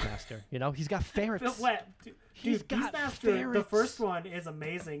love Beastmaster. He's got ferrets. But what? He's got Beastmaster, ferrets. the first one is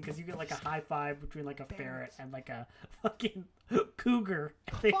amazing because you get like a high five between like a ferret and like a fucking cougar.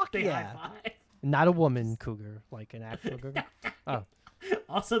 They yeah. high five. Not a woman cougar, like an actual cougar. Oh.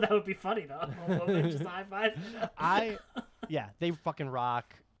 Also, that would be funny though. A woman just high five. They fucking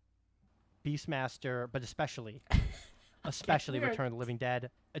rock. Beastmaster, but especially Return of the Living Dead.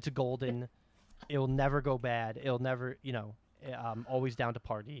 It's a golden. It'll never go bad. It'll never, always down to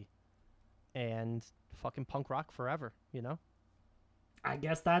party, and fucking punk rock forever. I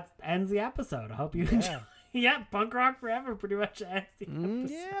guess that ends the episode. I hope you enjoy. Yeah, punk rock forever. Pretty much ends the episode.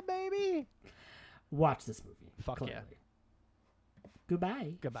 Yeah, baby. Watch this movie. Fuck clearly. Yeah.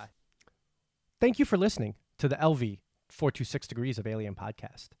 Goodbye. Thank you for listening to the LV 426 Degrees of Alien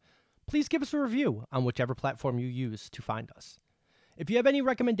podcast. please give us a review on whichever platform you use to find us. If you have any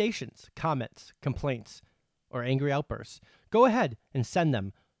recommendations, comments, complaints, or angry outbursts, go ahead and send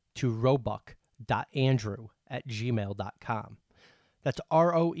them to roebuck.andrew@gmail.com. That's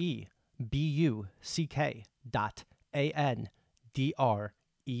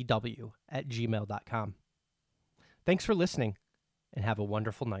roebuck.andrew@gmail.com. Thanks for listening, and have a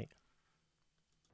wonderful night.